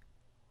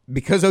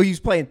 because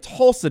OU's playing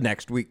Tulsa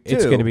next week too,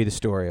 it's going to be the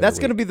story. That's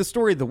going to be the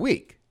story of the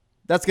week.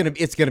 It's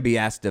going to be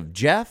asked of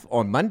Jeff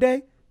on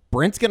Monday.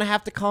 Brent's going to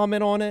have to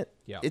comment on it.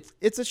 Yeah.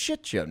 It's a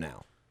shit show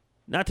now.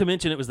 Not to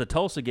mention it was the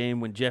Tulsa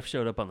game when Jeff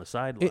showed up on the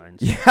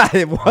sidelines. Yeah,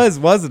 it was,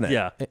 wasn't it?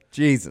 Yeah.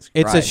 Jesus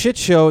Christ. It's a shit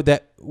show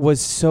that was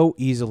so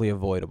easily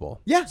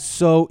avoidable. Yeah.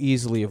 So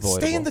easily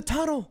avoidable. Stay in the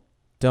tunnel.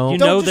 Don't. You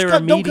know there are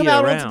don't come media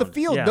out around. onto the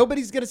field. Yeah.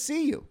 Nobody's going to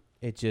see you.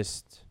 It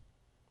just.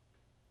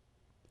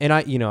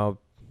 And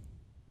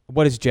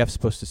what is Jeff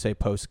supposed to say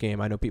post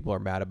game? I know people are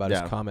mad about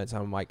his comments.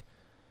 I'm like,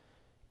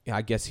 yeah,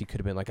 I guess he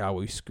could have been like, "Oh,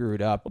 we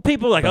screwed up." Well,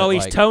 people are like, But,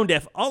 he's tone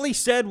deaf. All he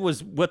said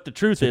was what the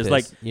truth is.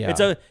 Like,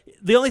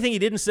 the only thing he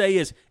didn't say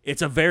is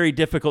it's a very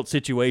difficult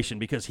situation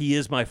because he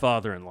is my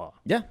father-in-law.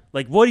 Yeah.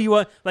 Like, what do you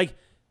want? Like,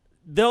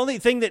 the only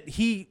thing that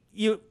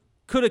you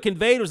could have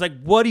conveyed was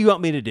like, what do you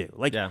want me to do?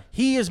 Like,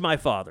 he is my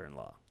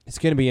father-in-law. It's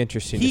going to be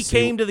interesting. He to see.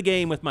 came to the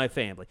game with my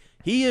family.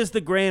 He is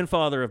the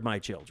grandfather of my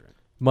children.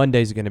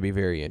 Monday's going to be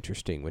very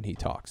interesting when he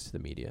talks to the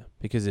media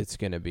because it's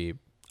going to be.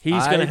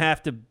 He's going to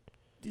have to.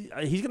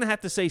 He's going to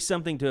have to say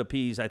something to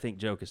appease, I think,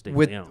 Joe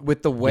Castiglione.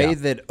 With the way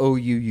that OU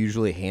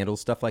usually handles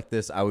stuff like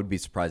this, I would be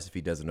surprised if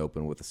he doesn't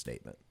open with a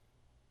statement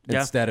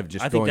instead of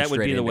just going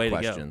straight into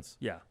questions.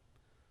 Yeah.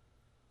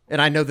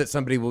 And I know that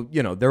somebody will,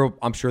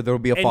 I'm sure there will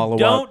be a follow-up.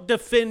 Don't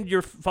defend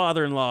your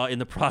father-in-law in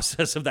the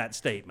process of that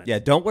statement. Yeah,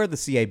 don't wear the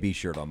CAB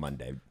shirt on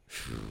Monday.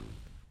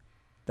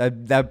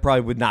 That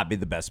probably would not be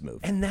the best move.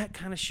 And that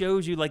kind of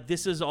shows you, like,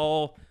 this is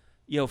all,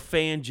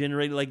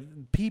 fan-generated.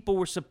 Like, people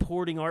were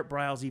supporting Art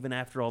Briles even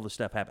after all the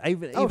stuff happened.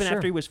 Even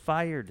after he was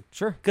fired.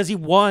 Sure. Because he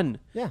won.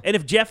 Yeah. And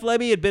if Jeff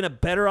Lebby had been a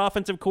better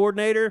offensive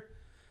coordinator,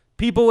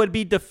 people would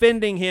be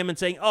defending him and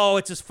saying, oh,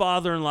 it's his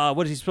father-in-law.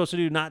 What is he supposed to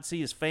do, not see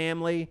his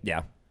family?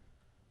 Yeah.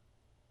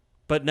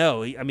 But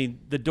no,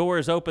 the door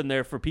is open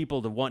there for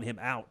people to want him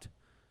out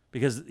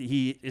because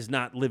he is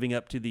not living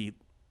up to the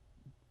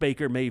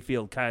Baker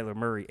Mayfield, Kyler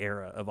Murray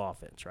era of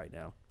offense right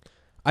now.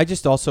 I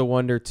just also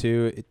wonder,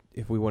 too,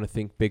 if we want to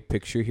think big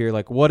picture here,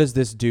 like what does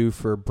this do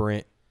for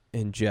Brent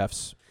and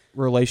Jeff's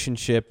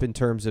relationship in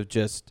terms of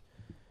just,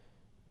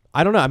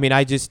 I don't know. I mean,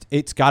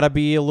 it's got to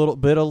be a little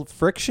bit of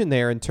friction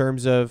there in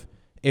terms of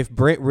if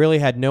Brent really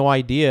had no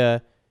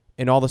idea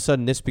and all of a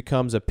sudden this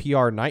becomes a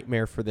PR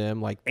nightmare for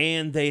them.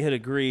 And they had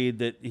agreed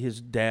that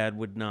his dad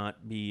would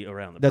not be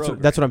around the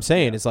program. That's what I'm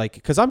saying. It's like,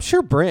 because I'm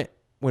sure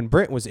when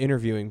Brent was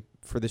interviewing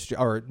for this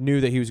job or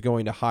knew that he was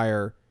going to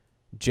hire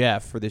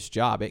Jeff for this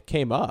job, it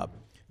came up.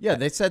 Yeah,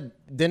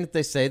 didn't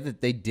they say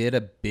that they did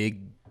a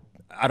big,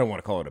 I don't want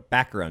to call it a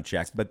background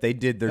check, but they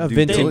did their due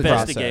diligence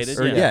investigated.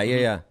 process.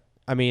 Yeah.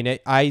 I mean,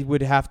 I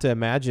would have to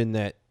imagine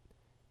that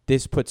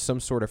this puts some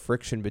sort of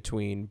friction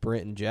between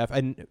Brent and Jeff.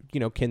 And,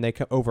 can they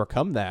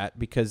overcome that?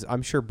 Because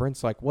I'm sure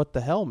Brent's like, what the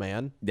hell,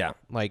 man? Yeah.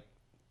 Like,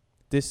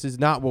 this is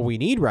not what we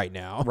need right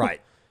now. Right.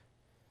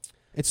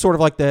 It's sort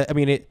of like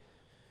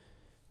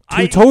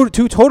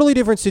two totally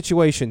different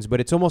situations, but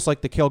it's almost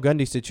like the Kel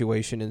Gundy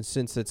situation, and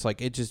since it's like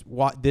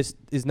this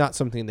is not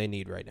something they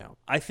need right now.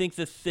 I think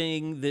the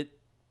thing that,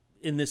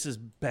 and this is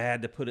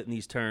bad to put it in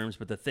these terms,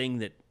 but the thing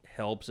that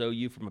helps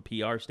OU from a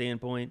PR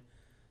standpoint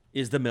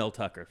is the Mel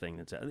Tucker thing.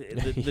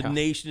 The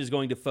nation is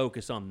going to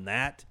focus on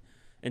that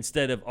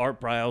instead of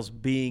Art Briles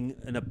being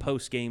in a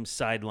post-game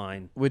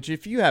sideline. Which,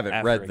 if you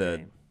haven't read the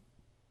game.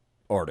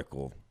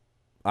 article,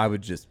 I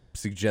would just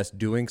suggest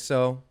doing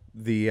so.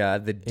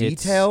 The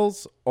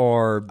details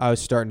are I was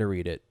starting to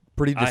read it.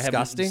 Pretty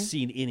disgusting. I haven't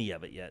seen any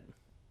of it yet.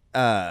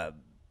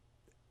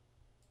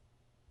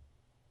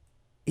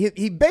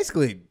 He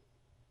basically,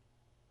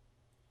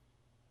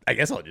 I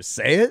guess I'll just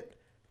say it.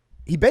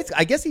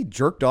 I guess he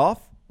jerked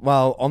off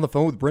while on the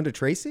phone with Brenda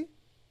Tracy.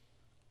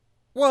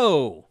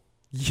 Whoa.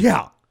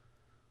 Yeah.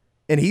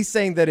 And he's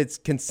saying that it's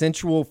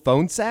consensual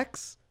phone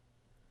sex.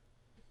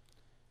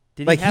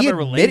 Did he have a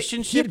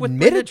relationship with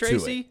Brenda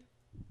Tracy?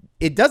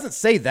 It doesn't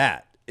say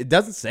that. It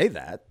doesn't say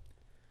that.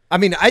 I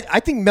mean, I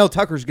think Mel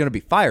Tucker's going to be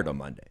fired on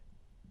Monday.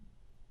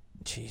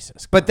 Jesus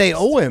Christ. But they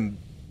owe him.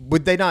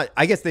 Would they not?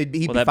 I guess he'd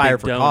be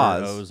fired for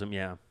cause. Owes him,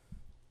 yeah.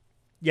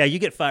 Yeah, you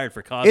get fired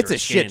for cause. It's or a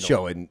shit scandal.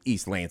 show in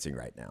East Lansing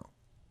right now.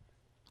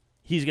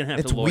 He's going to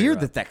have to lawyer. It's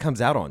weird up. that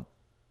comes out on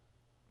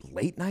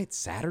late night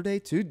Saturday,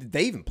 too. Did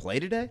they even play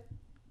today?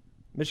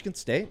 Michigan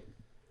State?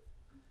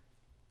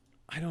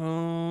 I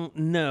don't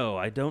know.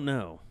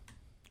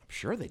 I'm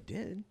sure they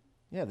did.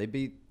 Yeah, they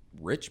beat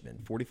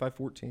Richmond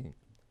 45-14.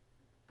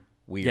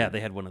 Weird. Yeah, they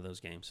had one of those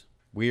games.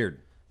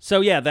 Weird.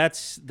 So, yeah,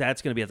 that's going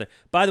to be out there.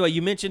 By the way,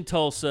 you mentioned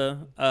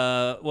Tulsa.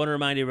 Want to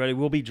remind everybody,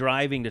 we'll be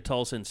driving to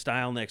Tulsa in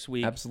style next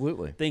week.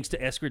 Absolutely. Thanks to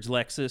Eskridge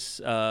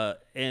Lexus.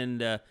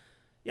 And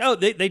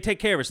They take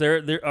care of us.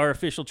 They're our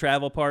official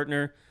travel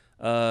partner.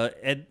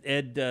 Ed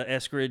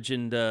Eskridge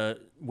and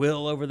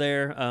Will over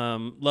there.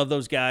 Love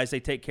those guys. They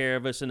take care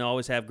of us and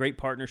always have great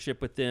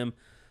partnership with them.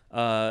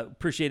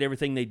 Appreciate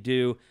everything they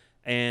do.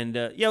 And,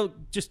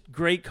 just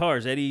great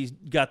cars. Eddie's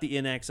got the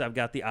NX. I've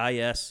got the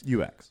IS.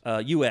 UX,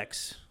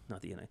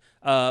 not the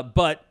NX.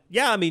 But,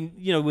 yeah, I mean,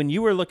 when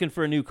you were looking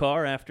for a new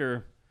car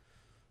after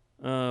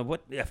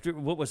what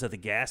was that, the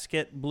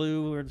gasket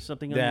blew or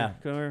something on the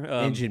car?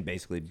 Engine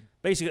basically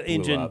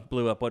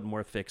blew up, wasn't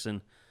worth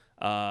fixing.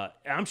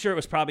 I'm sure it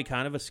was probably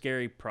kind of a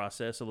scary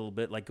process, a little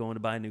bit like going to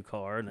buy a new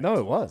car. And no,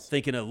 it was.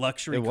 Thinking a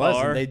luxury car. It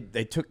was, and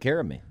they took care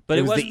of me. But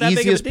it wasn't that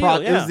big of a deal.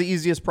 It was the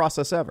easiest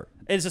process ever.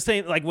 It's the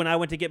same, like when I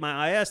went to get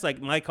my IS,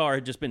 like my car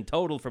had just been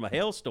totaled from a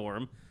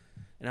hailstorm,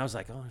 and I was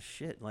like, oh,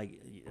 shit,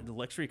 like the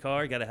luxury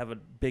car, you got to have a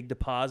big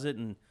deposit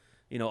and,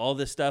 all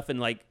this stuff,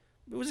 and like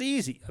it was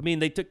easy. I mean,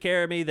 they took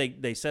care of me.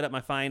 They set up my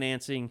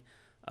financing,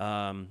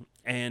 and,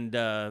 getting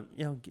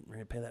ready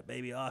to pay that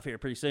baby off here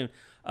pretty soon.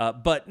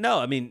 But no,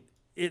 I mean,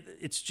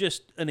 it's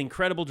just an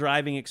incredible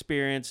driving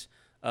experience.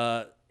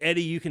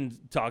 Eddie, you can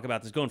talk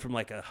about this, going from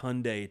like a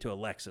Hyundai to a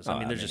Lexus. I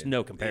mean, there's just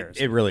no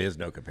comparison. It really is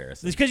no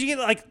comparison. It's because you get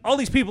like all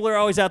these people are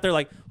always out there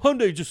like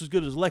Hyundai just as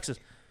good as Lexus.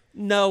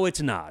 No,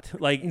 it's not.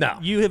 Like, no.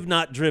 You have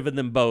not driven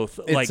them both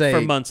like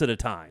for months at a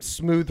time.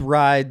 Smooth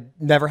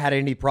ride, never had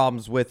any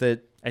problems with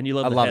it. And you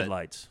love the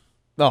headlights.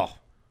 Oh,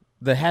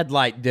 the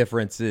headlight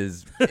difference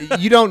is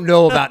you don't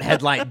know about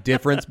headlight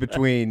difference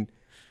between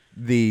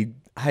the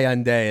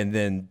Hyundai and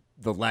then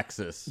the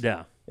Lexus.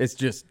 Yeah.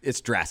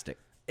 It's drastic.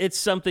 It's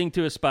something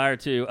to aspire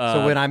to.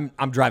 So when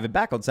I'm driving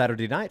back on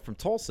Saturday night from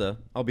Tulsa,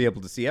 I'll be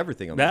able to see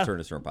everything on the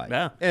Turner Turnpike.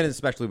 Yeah. And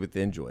especially with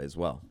the Enjoy as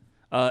well.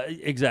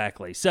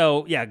 Exactly.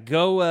 So, yeah,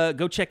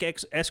 go check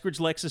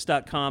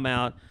EskridgeLexus.com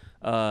out.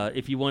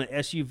 If you want an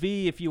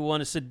SUV, if you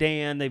want a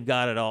sedan, they've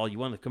got it all. You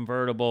want a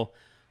convertible.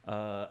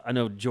 I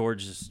know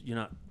George is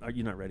are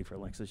you not ready for a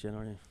Lexus yet,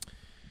 are you?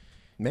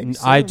 Maybe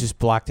soon. I just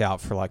blacked out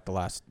for like the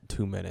last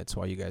 2 minutes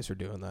while you guys were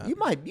doing that. You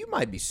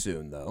might be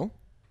soon though.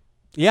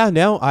 Yeah,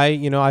 no,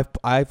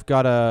 I've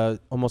got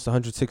almost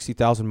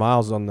 160,000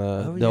 miles on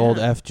the old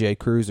FJ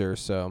Cruiser.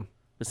 So,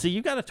 but see,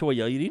 you got a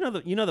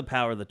Toyota. You know the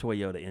power of the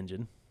Toyota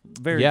engine.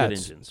 Very good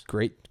engines.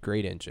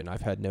 Great engine.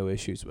 I've had no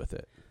issues with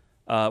it.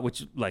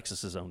 Which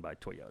Lexus is owned by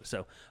Toyota,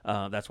 so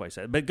that's why I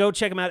said it. But go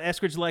check them out,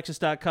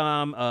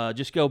 EskridgeLexus.com.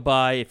 Just go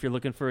by if you're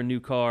looking for a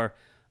new car.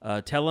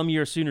 Tell them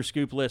you're a Sooner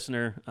Scoop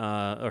listener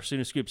or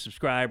Sooner Scoop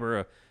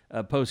subscriber,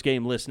 a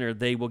post-game listener.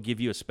 They will give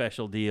you a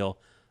special deal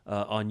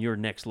on your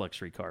next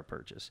luxury car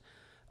purchase.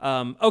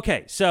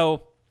 Okay,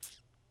 so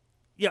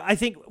I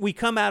think we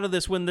come out of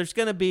this when there's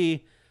going to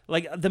be,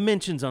 like, the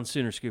mentions on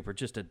Sooner Scoop are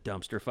just a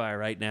dumpster fire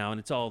right now, and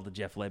it's all the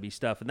Jeff Levy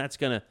stuff, and that's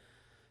going to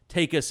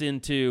take us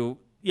into...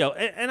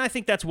 and I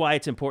think that's why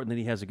it's important that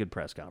he has a good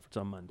press conference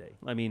on Monday.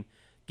 I mean,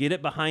 get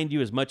it behind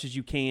you as much as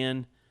you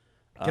can.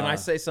 Can I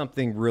say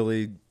something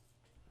really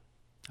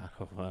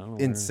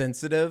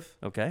insensitive?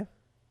 Okay.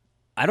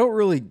 I don't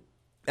really,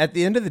 at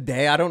the end of the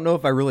day, I don't know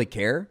if I really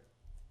care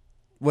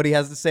what he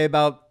has to say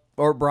about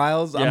Art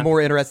Briles. Yeah. I'm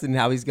more interested in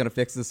how he's going to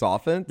fix this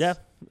offense. Yeah,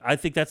 I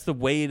think that's the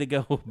way to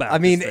go about it. I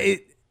mean,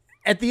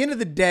 at the end of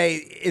the day,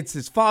 it's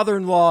his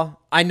father-in-law.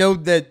 I know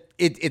that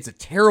it's a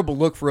terrible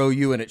look for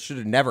OU, and it should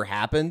have never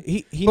happened.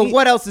 But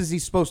what else is he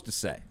supposed to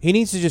say? He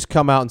needs to just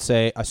come out and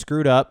say, I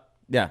screwed up.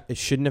 Yeah. It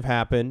shouldn't have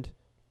happened.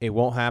 It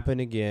won't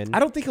happen again. I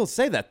don't think he'll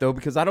say that, though,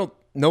 because I don't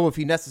know if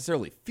he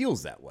necessarily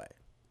feels that way.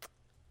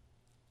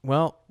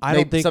 Well, I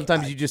don't think...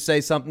 Sometimes you just say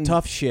something...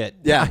 Tough shit.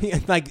 Yeah.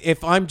 Like,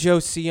 if I'm Joe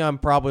C., I'm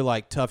probably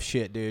like, tough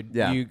shit, dude.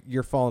 Yeah.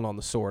 You're falling on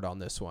the sword on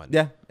this one.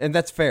 Yeah, and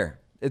that's fair.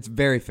 It's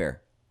very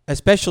fair.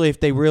 Especially if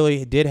they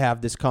really did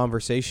have this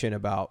conversation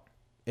about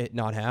it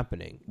not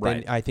happening.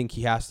 Right. Then I think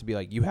he has to be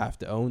like, you have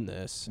to own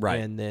this. Right.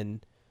 And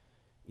then,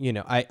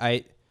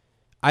 I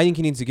think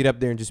he needs to get up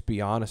there and just be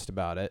honest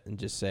about it and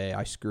just say,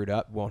 I screwed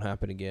up, won't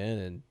happen again.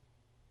 And,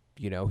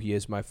 he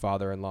is my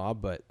father-in-law,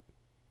 but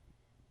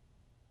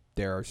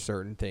there are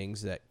certain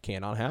things that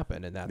cannot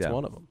happen, and that's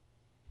one of them.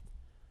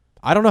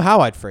 I don't know how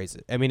I'd phrase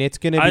it. I mean, it's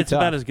going to be It's tough.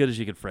 about as good as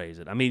you could phrase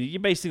it. I mean, you're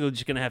basically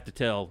just going to have to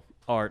tell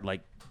Art,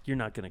 like, you're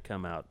not going to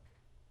come out,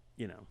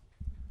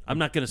 I'm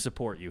not going to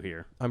support you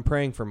here. I'm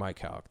praying for Mike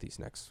Houck these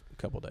next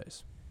couple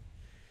days.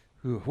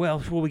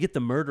 Well, will we get the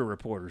murder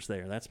reporters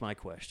there? That's my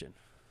question.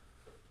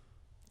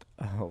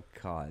 Oh,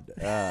 God.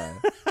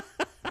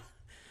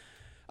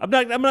 I'm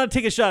not going to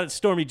take a shot at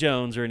Stormy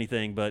Jones or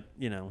anything, but,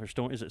 or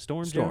is it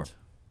Storm Jones?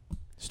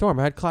 Storm.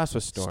 I had class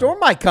with Storm. Storm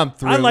might come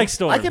through. I like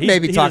Storm. I can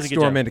maybe talk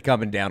Storm into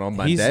coming down on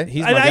Monday.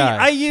 He's my guy.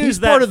 I use he's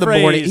that part of the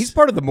phrase. morning. He's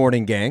part of the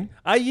morning gang.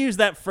 I use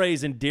that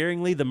phrase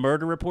endearingly, the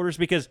murder reporters,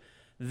 because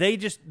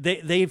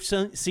they've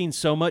seen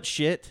so much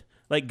shit.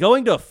 Like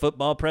going to a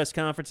football press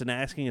conference and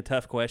asking a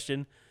tough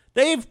question.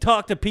 They've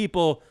talked to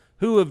people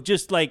who have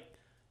just like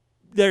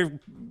their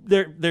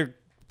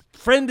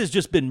friend has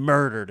just been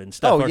murdered and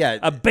stuff. Oh, yeah.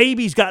 A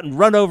baby's gotten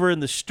run over in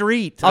the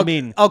street.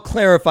 I'll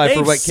clarify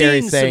for what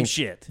Carrie's saying. Some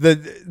shit.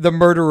 The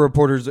murder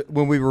reporters,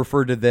 when we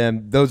refer to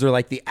them, those are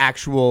like the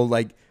actual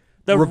like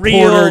The reporter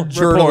real journalists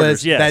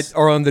reporters, yes. that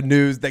are on the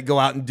news that go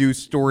out and do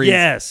stories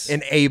Yes.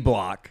 in A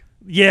block.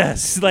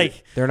 Yes,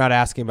 like They're not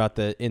asking about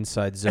the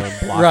inside zone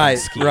blocking Right,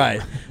 scheme.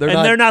 right.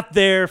 they're not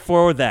there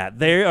for that.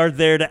 They are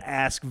there to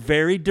ask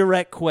very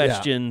direct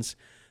questions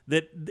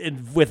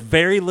with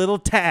very little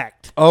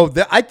tact. Oh,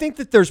 I think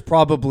that there's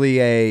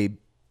probably a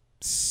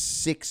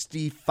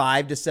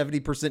 65 to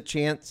 70%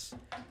 chance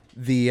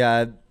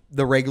the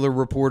regular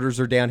reporters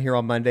are down here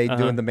on Monday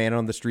doing the man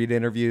on the street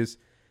interviews.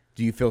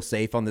 Do you feel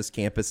safe on this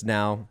campus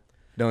now,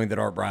 knowing that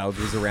Art Briles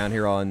is around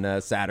here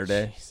on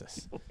Saturday?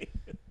 Jesus.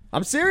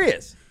 I'm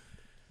serious.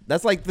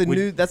 That's like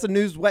that's a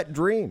news wet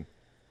dream.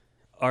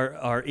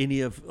 Are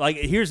any of like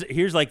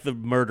here's like the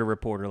murder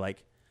reporter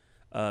like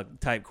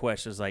type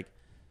questions like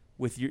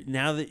with your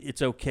now that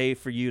it's okay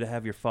for you to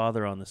have your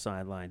father on the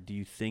sideline, do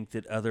you think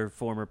that other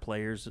former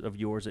players of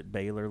yours at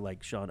Baylor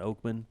like Sean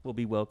Oakman will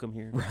be welcome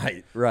here?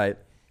 Right.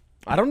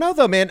 I don't know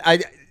though, man.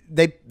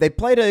 They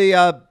played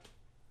a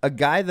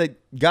guy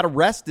that got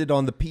arrested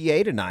on the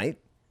PA tonight.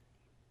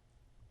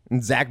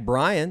 And Zach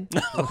Bryan.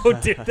 Oh,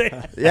 did they?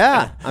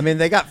 Yeah. I mean,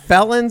 they got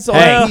felons on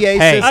Hey, PA hey.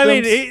 systems. I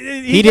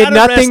mean, He did got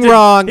nothing arrested.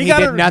 wrong. He got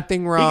did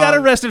nothing wrong. He got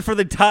arrested for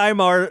the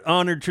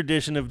time-honored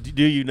tradition of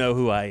 "Do you know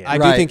who I am?" I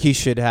do Right. think he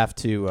should have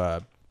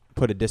to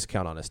put a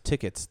discount on his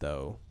tickets,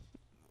 though,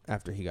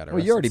 after he got arrested.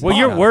 Well, you already Well, bought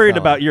you're a worried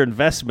felon. about your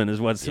investment, is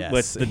what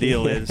Yes. the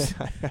deal is.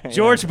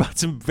 George bought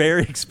some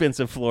very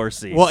expensive floor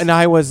seats. Well, and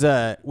I was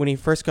when he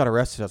first got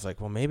arrested, I was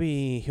like, well,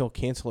 maybe he'll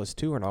cancel his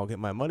tour and I'll get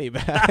my money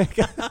back.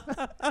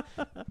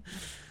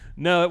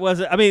 No, it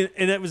wasn't. I mean,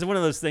 and it was one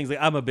of those things. Like,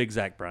 I'm a big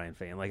Zach Bryan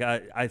fan. Like,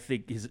 I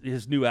think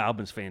his new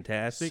album's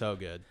fantastic. So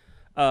good.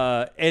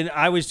 And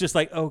I was just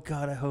like, oh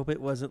God, I hope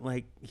it wasn't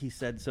like he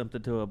said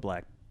something to a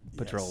black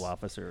patrol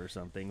officer or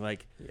something.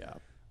 Like, Yeah.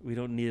 we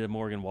don't need a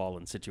Morgan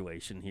Wallen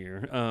situation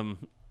here.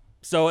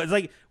 So it's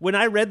like when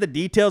I read the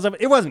details of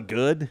it, it wasn't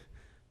good,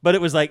 but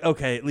it was like,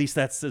 okay, at least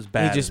that's as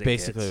bad. He just as it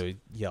basically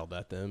gets. yelled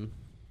at them,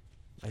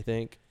 I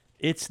think.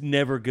 It's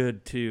never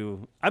good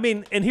to. I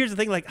mean, and here's the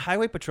thing: like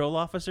highway patrol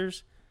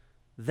officers,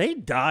 they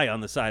die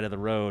on the side of the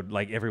road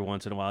like every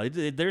once in a while.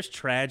 There's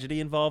tragedy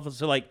involved.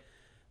 So like,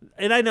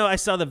 and I know I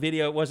saw the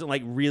video. It wasn't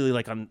like really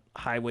like on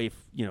highway,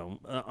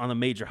 on a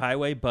major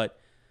highway, but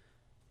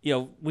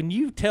when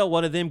you tell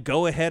one of them,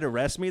 go ahead,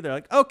 arrest me, they're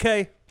like,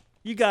 okay,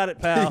 you got it,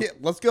 pal.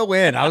 Let's go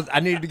in. I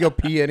needed to go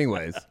pee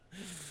anyways.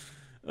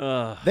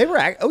 They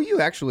were OU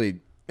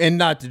actually, and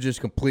not to just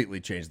completely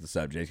change the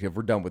subject. If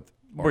we're done with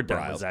We're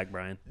done with Zach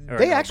Bryan.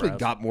 They actually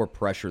got more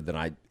pressure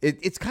than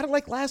it's kind of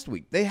like last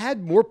week. They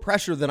had more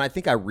pressure than I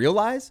think I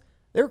realized.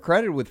 They were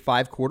credited with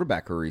 5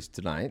 quarterback hurries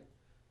tonight.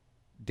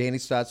 Danny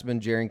Stutzman,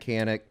 Jaren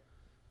Kanek,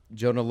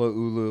 Jonah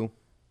Lo'ulu.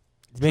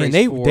 Man, Trace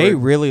they Ford,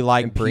 really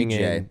like and bringing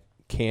PJ.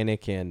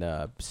 Kanek and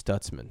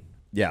Stutzman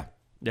Yeah.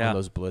 on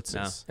those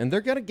blitzes. And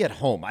they're going to get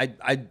home.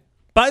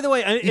 By the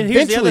way, and here's the other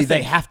Eventually, thing.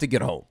 they have to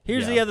get home.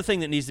 Here's the other thing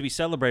that needs to be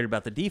celebrated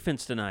about the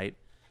defense tonight.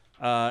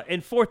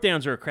 And fourth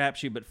downs are a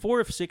crapshoot, but 4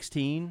 of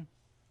 16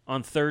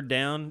 on third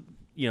down,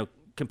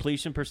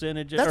 completion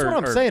percentage. That's what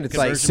I'm saying. It's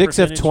like conversion 6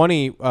 of percentage.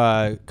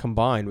 20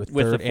 combined with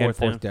With the third and fourth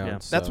fourth down,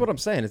 downs. yeah. That's what I'm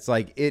saying. It's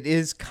like it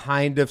is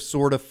kind of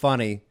sort of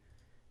funny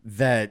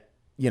that,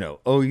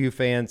 OU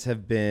fans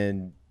have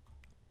been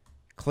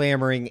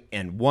clamoring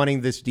and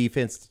wanting this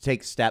defense to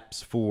take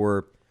steps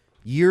for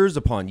years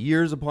upon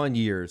years upon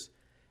years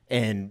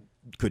and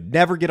could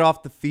never get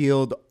off the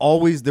field.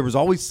 There was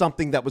always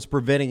something that was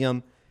preventing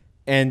them.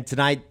 And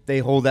tonight they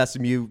hold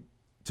SMU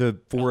to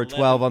 4 of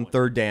 12 on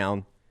third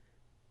down.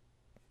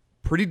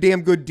 Pretty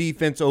damn good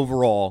defense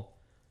overall.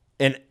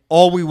 And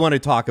all we want to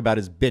talk about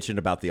is bitching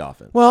about the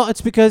offense. Well,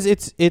 it's because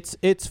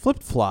it's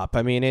flip flop.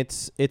 I mean,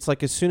 it's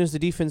like as soon as the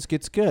defense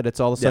gets good,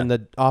 it's all of a sudden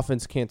the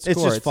offense can't score.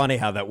 It's just funny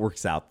how that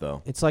works out,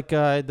 though. It's like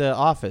the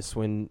Office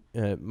when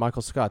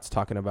Michael Scott's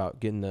talking about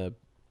getting the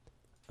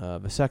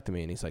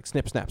vasectomy, and he's like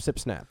snip, snap, sip,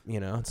 snap.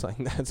 It's like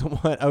that's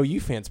what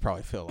OU fans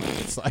probably feel like.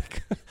 It's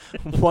like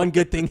one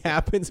good thing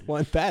happens,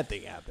 one bad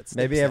thing happens.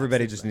 Maybe Snip,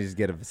 everybody snap, just snip, needs to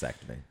get a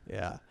vasectomy.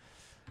 Yeah,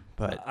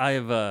 but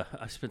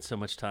I spent so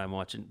much time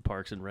watching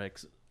Parks and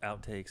Rec's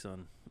outtakes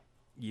on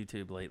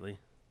YouTube lately.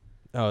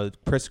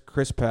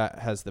 Chris Pratt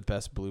has the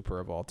best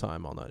blooper of all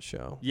time on that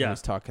show. Yeah.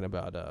 He's talking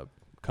about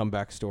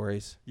comeback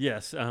stories.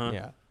 Yes.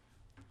 Yeah.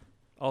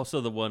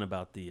 Also the one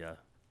about the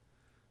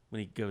when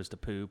he goes to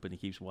poop and he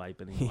keeps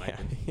wiping and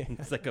wiping. Yeah.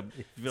 It's like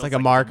It's like a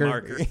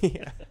marker.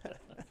 Yeah.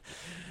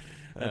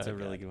 That's a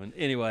really good one.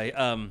 Anyway,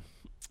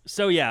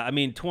 so yeah, I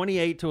mean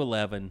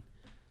 28-11.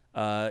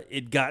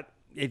 It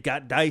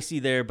got dicey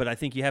there, but I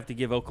think you have to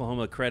give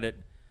Oklahoma credit.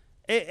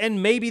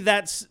 And maybe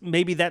that's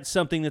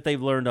something that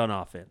they've learned on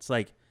offense.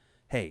 Like,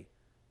 hey,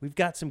 we've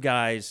got some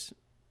guys,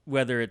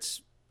 whether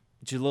it's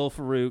Jalil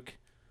Farouk,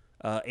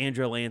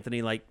 Andrel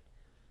Anthony, like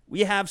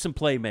we have some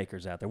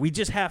playmakers out there. We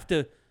just have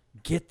to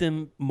get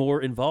them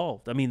more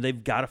involved. I mean,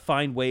 they've got to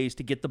find ways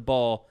to get the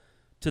ball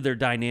to their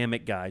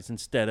dynamic guys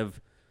instead of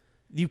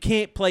you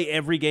can't play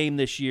every game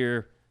this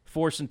year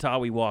forcing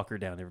Tawi Walker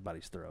down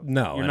everybody's throat.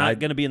 No, you're and not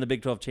going to be in the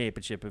Big 12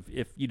 championship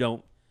if you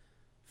don't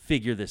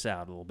figure this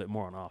out a little bit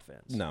more on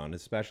offense. No, and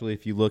especially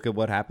if you look at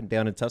what happened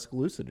down in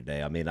Tuscaloosa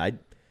today. I mean,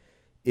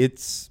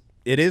 it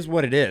is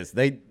what it is.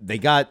 They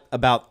got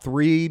about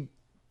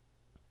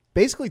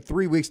basically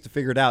 3 weeks to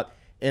figure it out.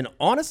 And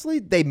honestly,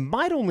 they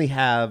might only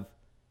have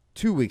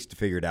 2 weeks to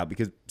figure it out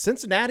because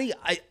Cincinnati,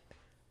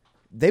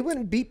 they went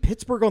and beat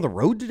Pittsburgh on the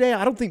road today.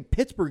 I don't think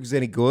Pittsburgh's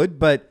any good,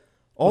 but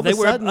they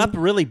were up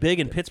really big,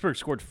 and Pittsburgh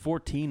scored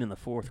 14 in the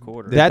fourth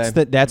quarter. That's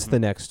the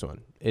next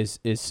one is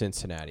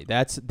Cincinnati.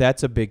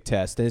 That's a big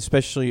test, and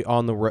especially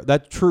on the road.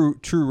 That true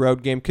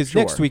road game because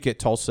next week at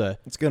Tulsa,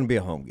 it's going to be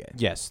a home game.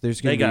 Yes,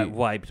 they got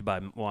wiped by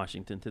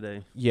Washington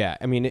today. Yeah,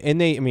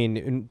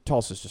 and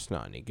Tulsa's just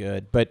not any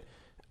good, but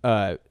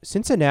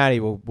Cincinnati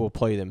will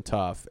play them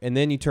tough, and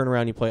then you turn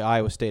around, you play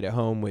Iowa State at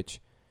home, which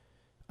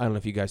I don't know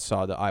if you guys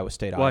saw the Iowa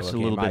State Iowa game. A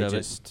little bit of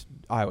it.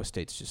 Iowa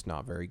State's just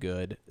not very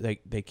good.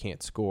 They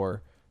can't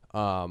score.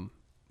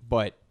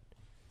 But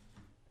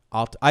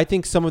I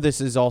think some of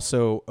this is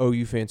also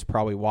OU fans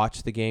probably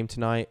watch the game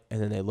tonight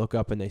and then they look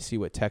up and they see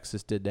what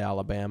Texas did to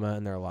Alabama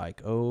and they're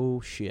like, oh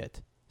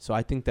shit. So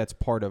I think that's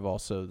part of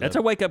also that's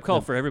a wake up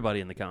call for everybody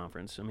in the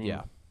conference. I mean,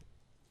 yeah,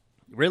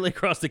 really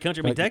across the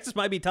country. I mean, Texas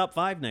might be top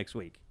 5 next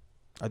week.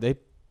 They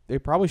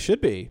probably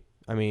should be.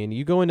 I mean,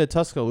 you go into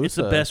Tuscaloosa. It's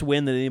the best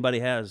win that anybody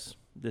has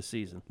this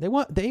season. They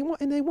won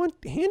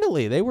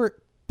handily.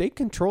 They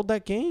controlled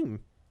that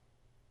game.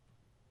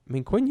 I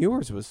mean, Quinn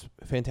Ewers was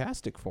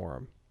fantastic for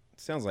him.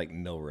 Sounds like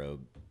Milroe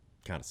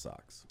kind of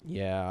sucks.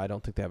 Yeah, I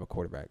don't think they have a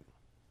quarterback.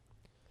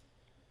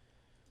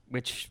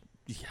 Which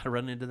you got to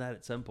run into that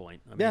at some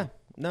point.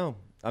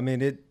 I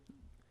mean it.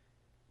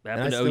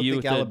 Happened I to still OU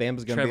think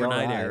Alabama's going to be all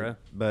right, era.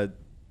 But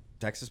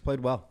Texas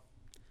played well.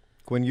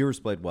 Quinn Ewers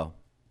played well.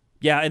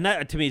 Yeah, and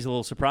that to me is a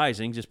little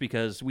surprising just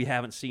because we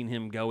haven't seen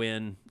him go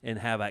in and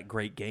have that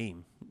great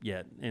game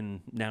yet,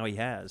 and now he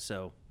has.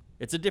 So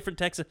it's a different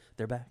Texas.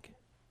 They're back.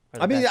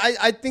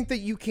 I think that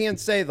you can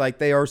say like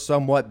they are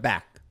somewhat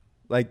back.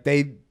 Like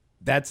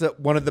that's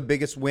one of the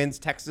biggest wins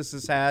Texas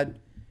has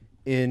had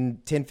in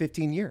 10,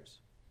 15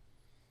 years.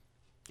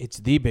 It's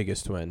the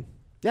biggest win.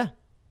 Yeah,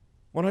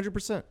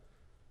 100%.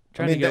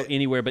 Trying to go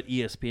anywhere but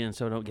ESPN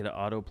so I don't get an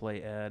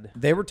autoplay ad.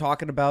 They were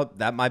talking about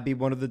that might be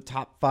one of the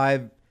top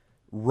 5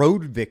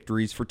 road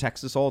victories for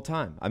Texas all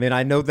time. I mean,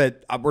 I know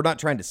that we're not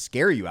trying to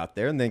scare you out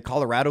there, and then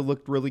Colorado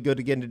looked really good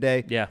again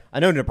today. Yeah.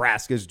 I know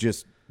Nebraska's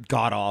just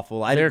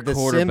god-awful. Their the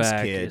quarterback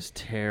Sims kid, is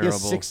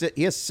terrible.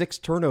 He has 6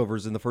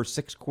 turnovers in the first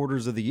 6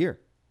 quarters of the year.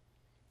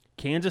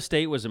 Kansas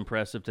State was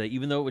impressive today,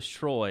 even though it was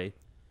Troy,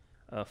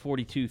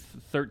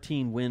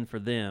 42-13 win for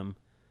them.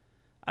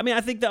 I mean,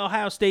 I think the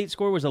Ohio State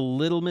score was a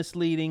little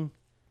misleading.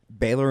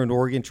 Baylor and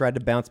Oregon tried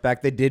to bounce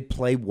back. They did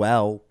play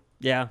well.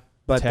 Yeah.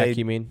 But Tech,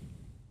 you mean?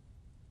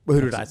 Who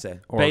did I say?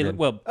 Baylor.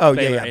 Well,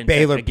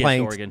 Baylor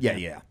playing Oregon.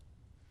 Yeah.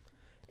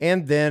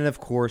 And then,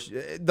 of course,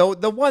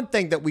 the one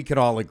thing that we could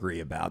all agree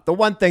about, the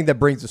one thing that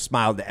brings a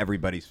smile to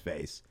everybody's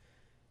face,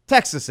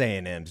 Texas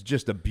A&M's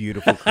just a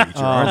beautiful creature,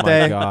 aren't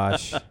they? Oh, my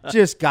gosh.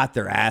 Just got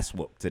their ass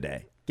whooped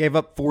today. Gave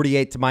up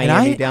 48 to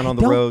Miami down on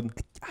the road.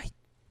 I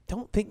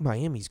don't think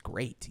Miami's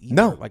great either.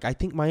 No. Like, I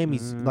think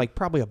Miami's,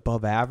 probably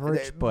above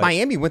average. But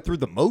Miami went through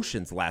the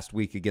motions last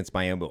week against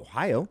Miami,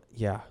 Ohio.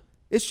 Yeah.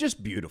 It's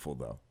just beautiful,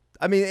 though.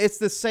 I mean, it's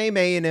the same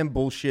A&M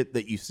bullshit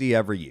that you see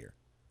every year.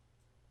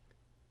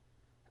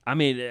 I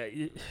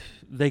mean,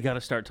 they got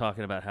to start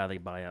talking about how they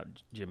buy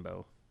out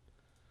Jimbo.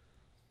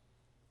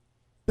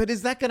 But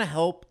is that going to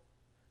help?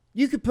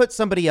 You could put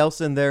somebody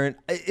else in there, and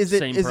is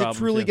it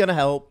truly going to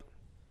help?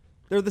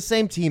 They're the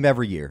same team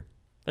every year.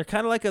 They're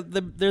kind of like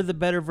they're the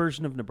better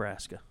version of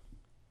Nebraska.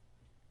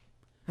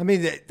 I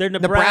mean, they're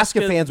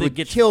Nebraska fans would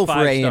kill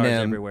for A&M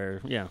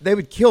everywhere. Yeah, they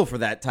would kill for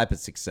that type of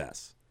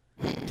success.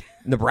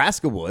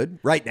 Nebraska would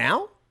right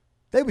now.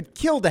 They would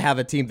kill to have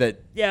a team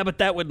that. Yeah, but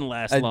that wouldn't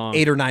last long.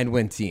 8 or 9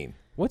 win team.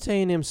 What's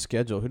A&M's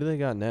schedule? Who do they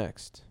got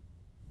next?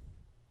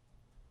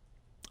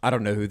 I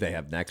don't know who they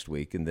have next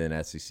week, and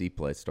then SEC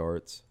play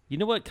starts. You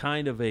know what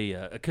kind of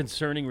a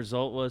concerning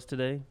result was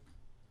today?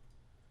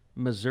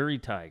 Missouri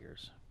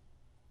Tigers.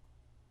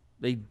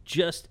 They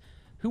just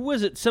who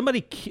was it?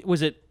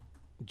 Was it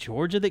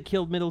Georgia that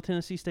killed Middle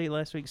Tennessee State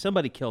last week?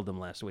 Somebody killed them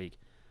last week,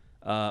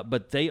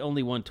 but they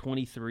only won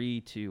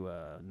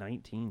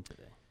 23-19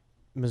 today.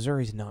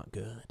 Missouri's not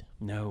good.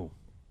 No.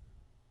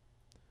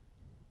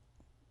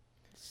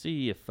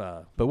 See if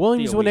but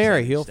Williams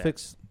Winery, he'll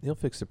fix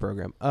the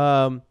program.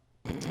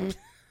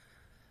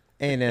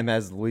 A&M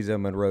has Louisiana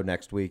Monroe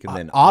next week, and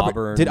then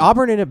Auburn. Did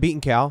Auburn end up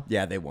beating Cal?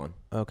 Yeah, they won.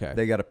 Okay,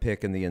 they got a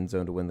pick in the end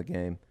zone to win the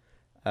game.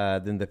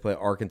 Then they play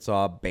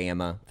Arkansas,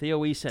 Bama, Theo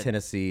Weiss had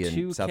Tennessee,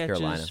 and South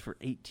Carolina. 2 catches for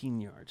 18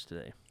 yards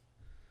today.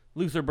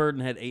 Luther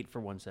Burden had 8 for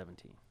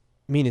 117.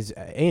 I mean, is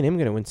A&M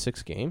going to win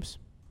 6 games?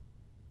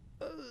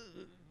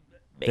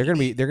 They're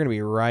going to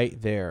be right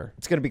there.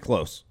 It's going to be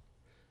close.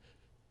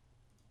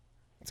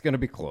 It's going to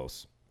be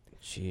close.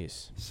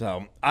 Jeez.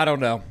 So, I don't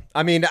know.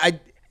 I mean,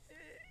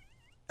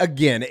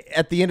 again,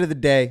 at the end of the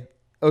day,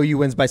 OU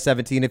wins by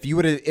 17. If you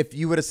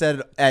would have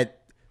said at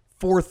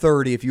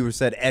 4:30, if you would have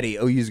said, Eddie,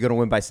 OU's going to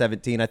win by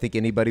 17, I think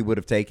anybody would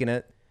have taken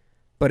it.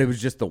 But it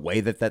was just the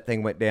way that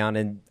thing went down.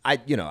 And I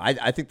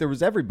think there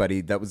was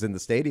everybody that was in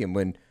the stadium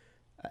when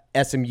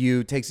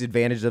SMU takes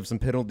advantage of some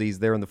penalties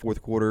there in the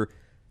fourth quarter.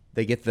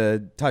 They get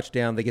the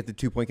touchdown. They get the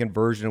 2-point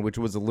conversion, which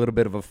was a little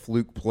bit of a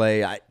fluke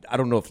play. I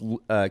don't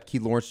know if Key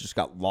Lawrence just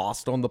got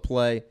lost on the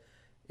play.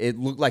 It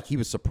looked like he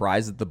was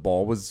surprised that the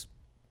ball was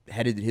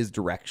headed his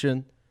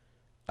direction.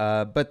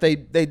 But they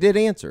did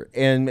answer.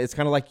 And it's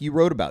kind of like you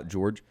wrote about,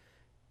 George.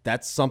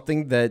 That's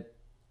something that,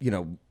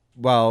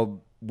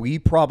 while we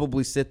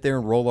probably sit there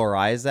and roll our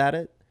eyes at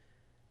it,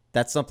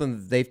 that's something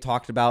that they've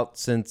talked about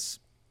since,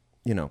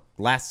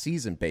 last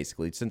season,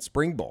 basically, since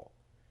spring ball,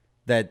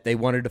 that they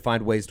wanted to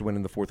find ways to win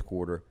in the fourth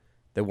quarter.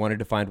 They wanted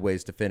to find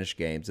ways to finish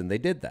games, and they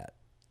did that.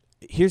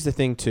 Here's the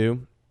thing,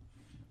 too,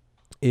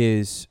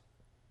 is,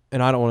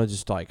 and I don't want to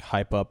just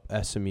hype up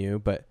SMU,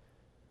 but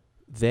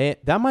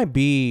that might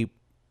be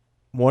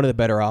one of the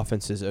better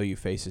offenses OU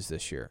faces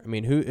this year. I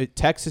mean,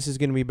 Texas is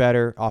going to be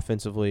better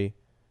offensively.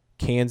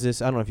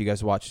 Kansas, I don't know if you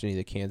guys watched any of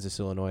the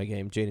Kansas-Illinois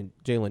game.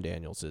 Jalen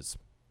Daniels is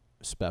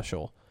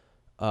special.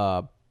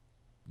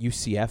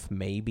 UCF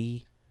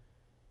maybe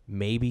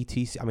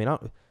TCU. I mean,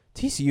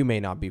 TCU may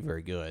not be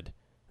very good.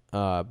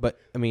 But,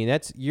 I mean,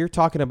 you're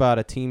talking about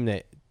a team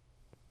that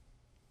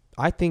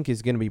I think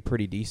is going to be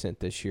pretty decent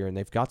this year, and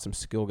they've got some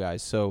skill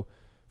guys. So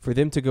for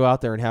them to go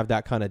out there and have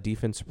that kind of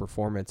defensive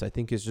performance, I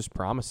think is just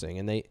promising.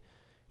 And they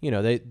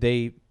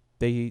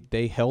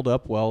held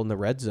up well in the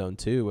red zone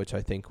too, which I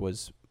think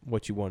was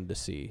what you wanted to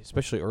see,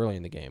 especially early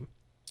in the game.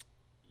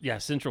 Yeah,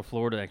 Central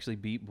Florida actually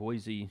beat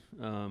Boise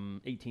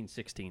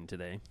 18-16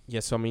 today. Yeah,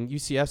 so I mean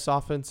UCF's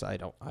offense, I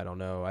don't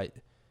know.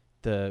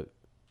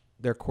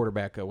 Their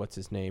quarterback, what's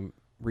his name,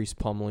 Reese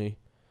Plumlee,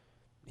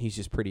 he's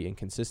just pretty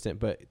inconsistent.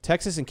 But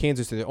Texas and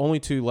Kansas are the only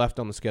two left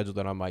on the schedule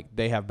that I'm like,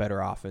 they have better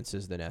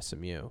offenses than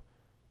SMU.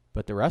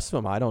 But the rest of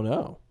them, I don't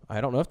know.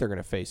 I don't know if they're going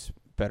to face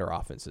better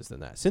offenses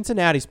than that.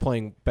 Cincinnati's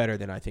playing better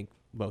than I think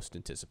most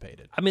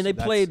anticipated. I mean, they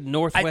played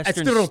Northwestern. I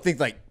still don't think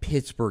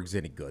Pittsburgh's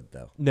any good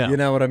though. No, you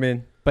know what I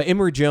mean. But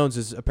Emory Jones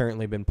has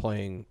apparently been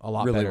playing a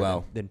lot really better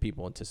well than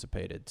people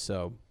anticipated.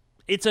 So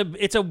it's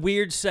a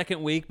weird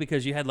second week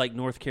because you had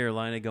North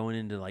Carolina going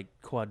into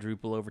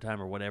quadruple overtime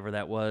or whatever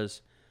that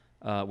was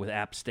with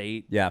App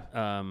State. Yeah, 2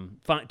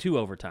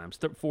 overtimes.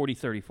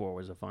 40-34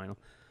 was the final.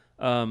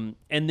 And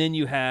then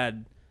you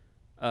had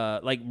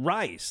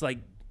Rice.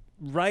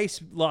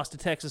 Rice lost to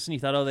Texas, and you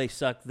thought, oh, they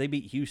sucked. They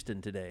beat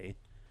Houston today.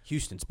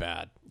 Houston's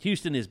bad.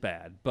 Houston is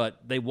bad,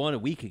 but they won a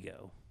week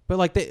ago.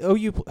 But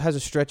OU has a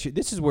stretch.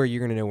 This is where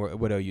you're going to know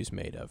what OU's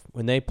made of.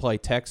 When they play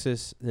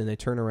Texas, then they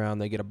turn around,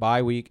 they get a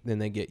bye week, then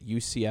they get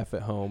UCF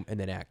at home, and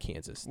then at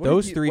Kansas.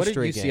 Those three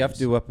straight games. What did UCF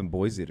do up in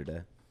Boise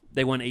today?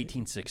 They won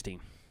 18-16.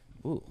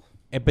 Ooh.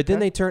 But then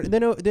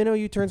then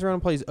OU turns around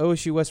and plays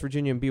OSU, West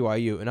Virginia, and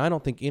BYU, and I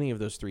don't think any of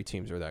those three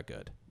teams are that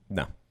good.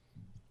 No.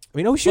 I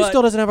mean, OSU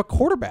still doesn't have a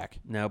quarterback.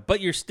 No, but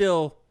you're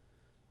still.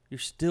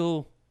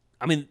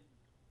 I mean,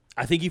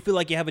 I think you feel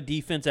like you have a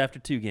defense after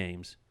 2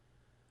 games,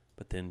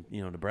 but then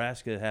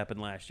Nebraska happened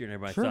last year, and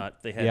everybody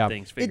thought they had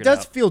things figured out. It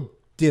does feel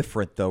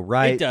different, though,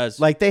 right? It does.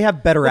 They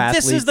have better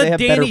athletes. This is the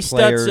Danny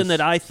Stutson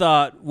that I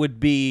thought would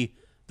be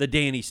the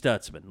Danny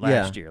Stutzman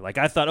last year.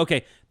 I thought,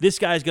 okay, this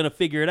guy's going to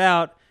figure it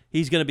out.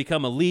 He's going to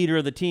become a leader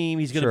of the team.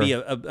 He's going to be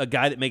a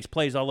guy that makes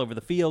plays all over the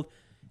field,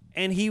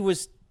 and he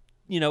was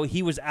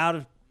out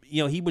of.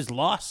 He was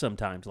lost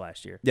sometimes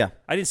last year. Yeah.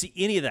 I didn't see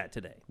any of that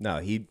today. No,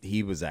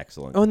 he was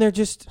excellent. Oh, and they're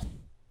just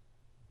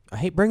 – I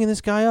hate bringing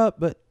this guy up,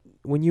 but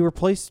when you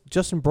replace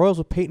Justin Broyles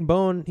with Peyton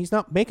Bowen, he's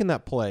not making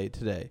that play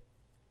today.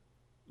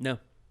 No.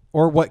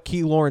 Or what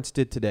Key Lawrence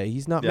did today.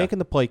 He's not making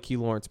the play Key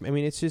Lawrence. I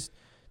mean, it's just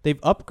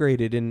they've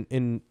upgraded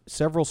in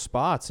several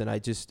spots, and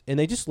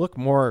they just look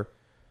more –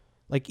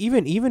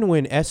 even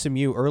when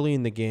SMU early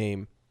in the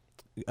game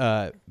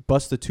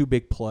busts the 2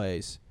 big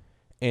plays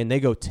and they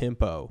go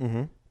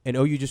tempo and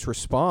OU just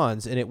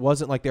responds, and it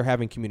wasn't like they're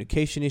having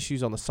communication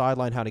issues on the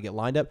sideline, how to get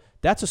lined up.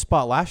 That's a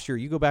spot last year.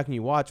 You go back and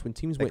you watch when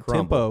teams went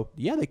tempo.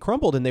 Yeah, they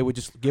crumbled, and they would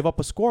just give up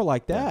a score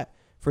like that. Yeah.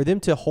 For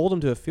them to hold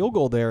them to a field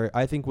goal there,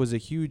 I think was a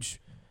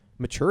huge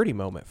maturity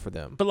moment for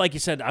them. But like you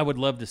said, I would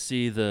love to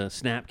see the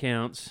snap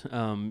counts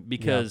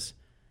because,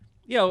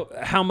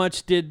 how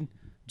much did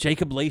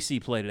Jacob Lacey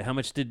play today? How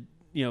much did,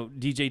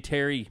 DJ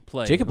Terry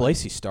play? Jacob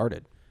Lacey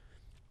started.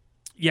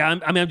 Yeah,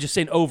 I'm just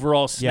saying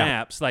overall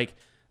snaps. Yeah.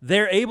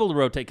 They're able to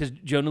rotate because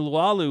Jonah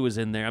Lualu was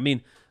in there. I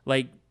mean,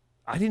 I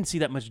didn't see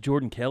that much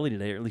Jordan Kelly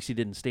today, or at least he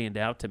didn't stand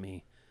out to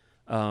me.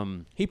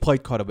 He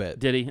played quite a bit.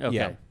 Did he? Okay.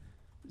 Yeah.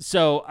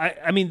 So,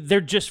 I mean,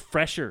 they're just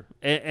fresher.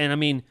 And I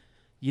mean,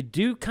 you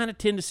do kind of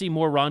tend to see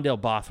more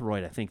Rondell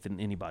Bothroyd, I think, than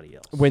anybody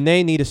else. When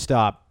they need to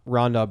stop,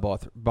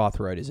 Rondell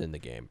Bothroyd is in the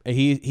game.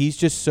 He's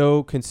just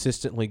so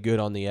consistently good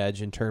on the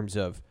edge in terms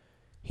of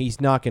he's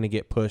not going to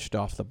get pushed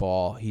off the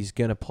ball. He's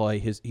going to play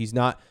he's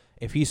not –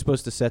 if he's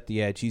supposed to set the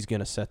edge, he's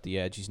going to set the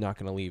edge. He's not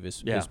going to leave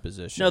his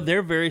position. No,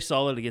 they're very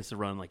solid against the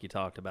run, like you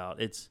talked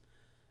about.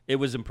 It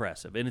was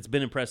impressive, and it's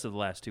been impressive the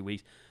last 2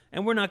 weeks.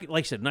 And we're not,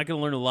 like I said, not going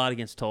to learn a lot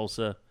against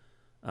Tulsa,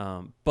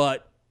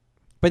 but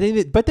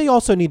But they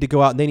also need to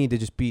go out and they need to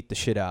just beat the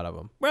shit out of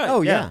them. Right.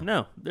 Oh, yeah.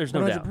 No, there's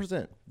no doubt.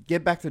 100%.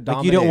 Get back to Like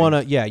dominating. you don't want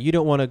to. Yeah, you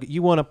don't want to.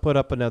 You want to put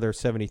up another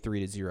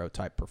 73-0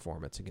 type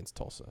performance against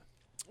Tulsa.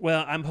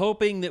 Well, I'm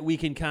hoping that we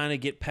can kind of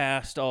get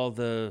past all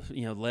the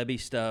Levy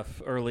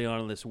stuff early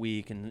on in this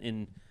week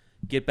and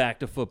get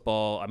back to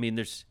football. I mean,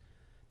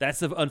 that's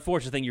the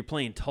unfortunate thing. You're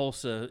playing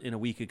Tulsa in a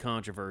week of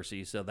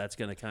controversy, so that's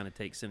going to kind of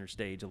take center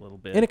stage a little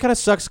bit. And it kind of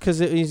sucks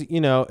because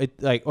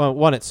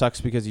it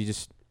sucks because you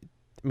just.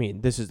 I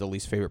mean, this is the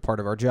least favorite part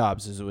of our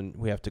jobs is when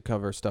we have to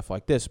cover stuff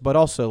like this, but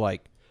also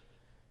like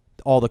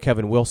all the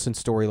Kevin Wilson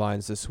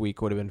storylines this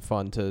week would have been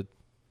fun to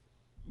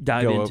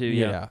dive into.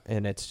 Yeah,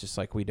 and it's just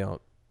like we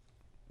don't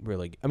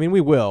really. I mean,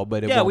 we will,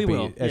 but it won't we be.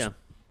 will.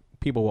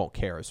 People won't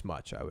care as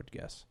much, I would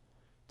guess,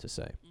 to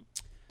say.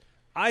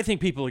 I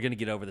think people are going to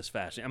get over this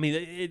fast. I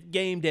mean,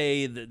 game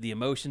day, the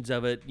emotions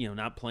of it,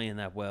 not playing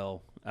that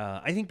well.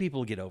 I think people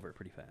will get over it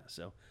pretty fast.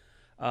 So,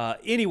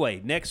 anyway,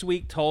 next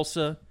week,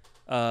 Tulsa.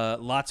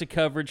 Lots of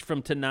coverage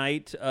from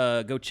tonight.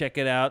 Go check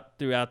it out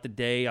throughout the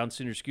day on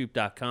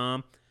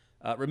Soonerscoop.com.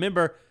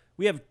 Remember,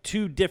 we have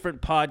 2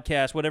 different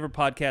podcasts. Whatever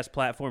podcast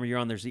platform you're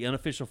on, there's the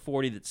unofficial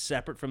 40 that's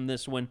separate from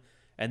this one,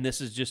 and this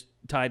is just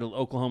titled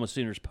Oklahoma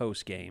Sooners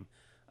Post Game.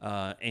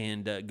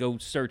 And go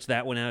search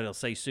that one out. It'll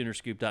say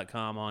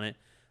Soonerscoop.com on it.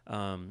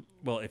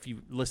 Well, if you're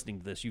listening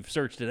to this, you've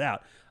searched it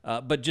out.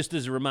 But just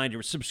as a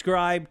reminder,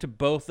 subscribe to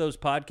both those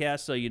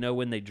podcasts so you know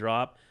when they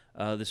drop.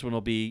 This one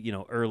will be,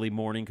 early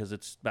morning because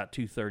it's about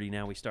 2:30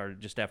 now. We started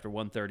just after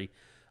 1:30.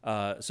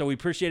 So we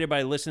appreciate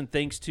everybody listening.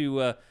 Thanks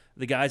to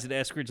the guys at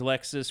Eskridge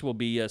Lexus. We'll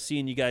be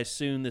seeing you guys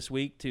soon this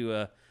week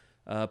to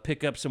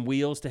pick up some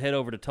wheels to head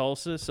over to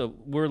Tulsa. So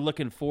we're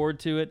looking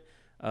forward to it.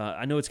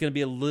 I know it's going to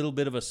be a little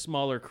bit of a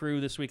smaller crew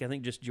this week. I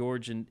think just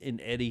George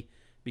and Eddie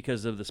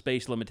because of the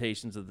space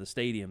limitations of the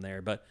stadium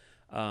there. But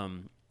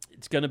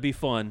it's going to be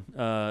fun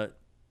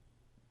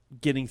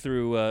getting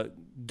through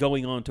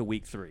going on to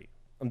week 3.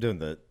 I'm doing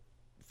the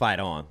fight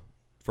on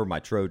for my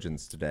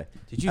Trojans today.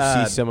 Did you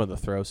see some of the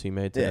throws he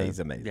made today? Yeah, he's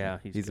amazing. Yeah,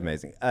 he's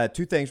amazing.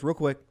 2 things real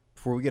quick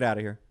before we get out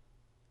of here.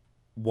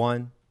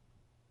 1,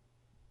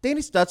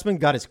 Danny Stutzman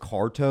got his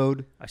car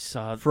towed. I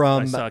saw the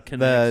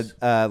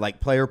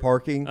player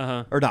parking,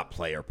 Uh-huh. or not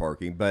player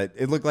parking, but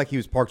it looked like he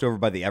was parked over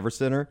by the Ever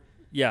Center.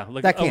 Yeah,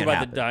 look that over can't by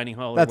happen. the dining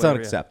hall. That's or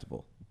whatever,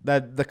 unacceptable.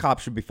 That the cop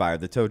should be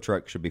fired. The tow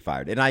truck should be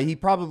fired. And he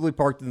probably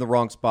parked in the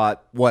wrong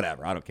spot.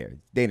 Whatever. I don't care.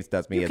 Danny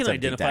Stutzman. You can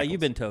identify. Tackles.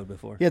 You've been towed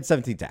before. He had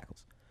 17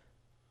 tackles.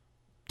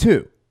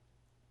 2,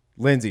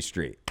 Lindsay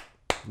Street.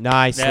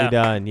 Nicely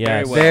done.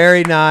 Yes.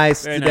 Very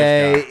nice Very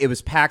today. nice job. It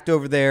was packed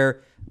over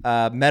there.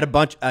 Met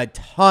a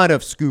ton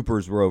of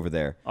scoopers were over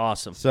there.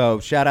 Awesome.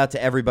 So shout out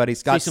to everybody.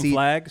 Scott See some Seaton.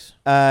 flags?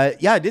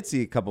 Yeah, I did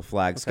see a couple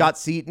flags. Okay. Scott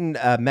Seaton,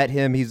 met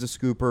him. He's a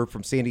scooper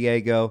from San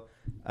Diego.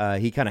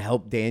 He kind of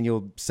helped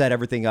Daniel set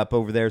everything up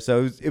over there.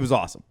 So it was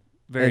awesome.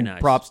 Very nice.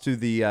 Props to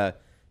the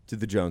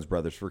Jones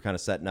brothers for kind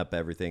of setting up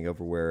everything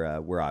over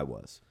where I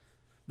was.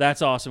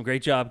 That's awesome.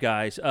 Great job,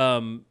 guys.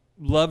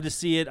 Love to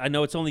see it. I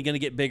know it's only going to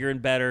get bigger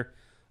and better.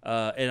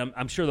 And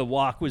I'm sure the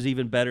walk was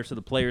even better, so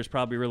the players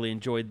probably really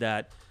enjoyed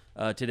that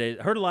today.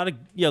 Heard a lot of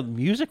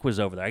music was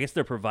over there. I guess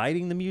they're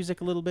providing the music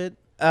a little bit.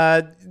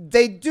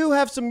 They do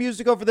have some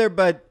music over there,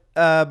 but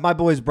my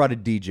boys brought a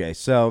DJ,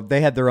 so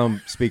they had their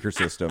own speaker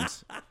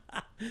systems.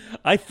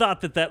 I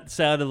thought that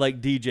sounded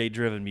like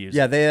DJ-driven music.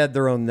 Yeah, they had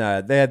their own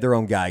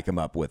guy come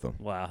up with them.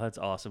 Wow, that's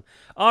awesome.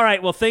 All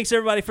right, well, thanks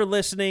everybody for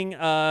listening.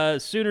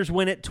 Sooners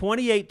win it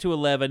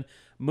 28-11.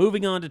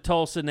 Moving on to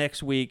Tulsa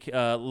next week.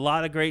 A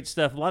lot of great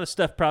stuff. A lot of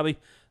stuff probably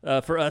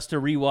for us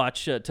to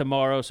rewatch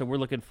tomorrow. So we're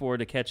looking forward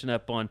to catching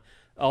up on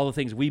all the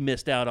things we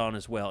missed out on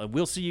as well. And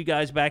we'll see you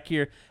guys back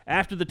here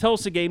after the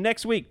Tulsa game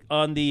next week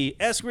on the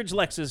Eskridge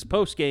Lexus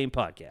post-game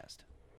podcast.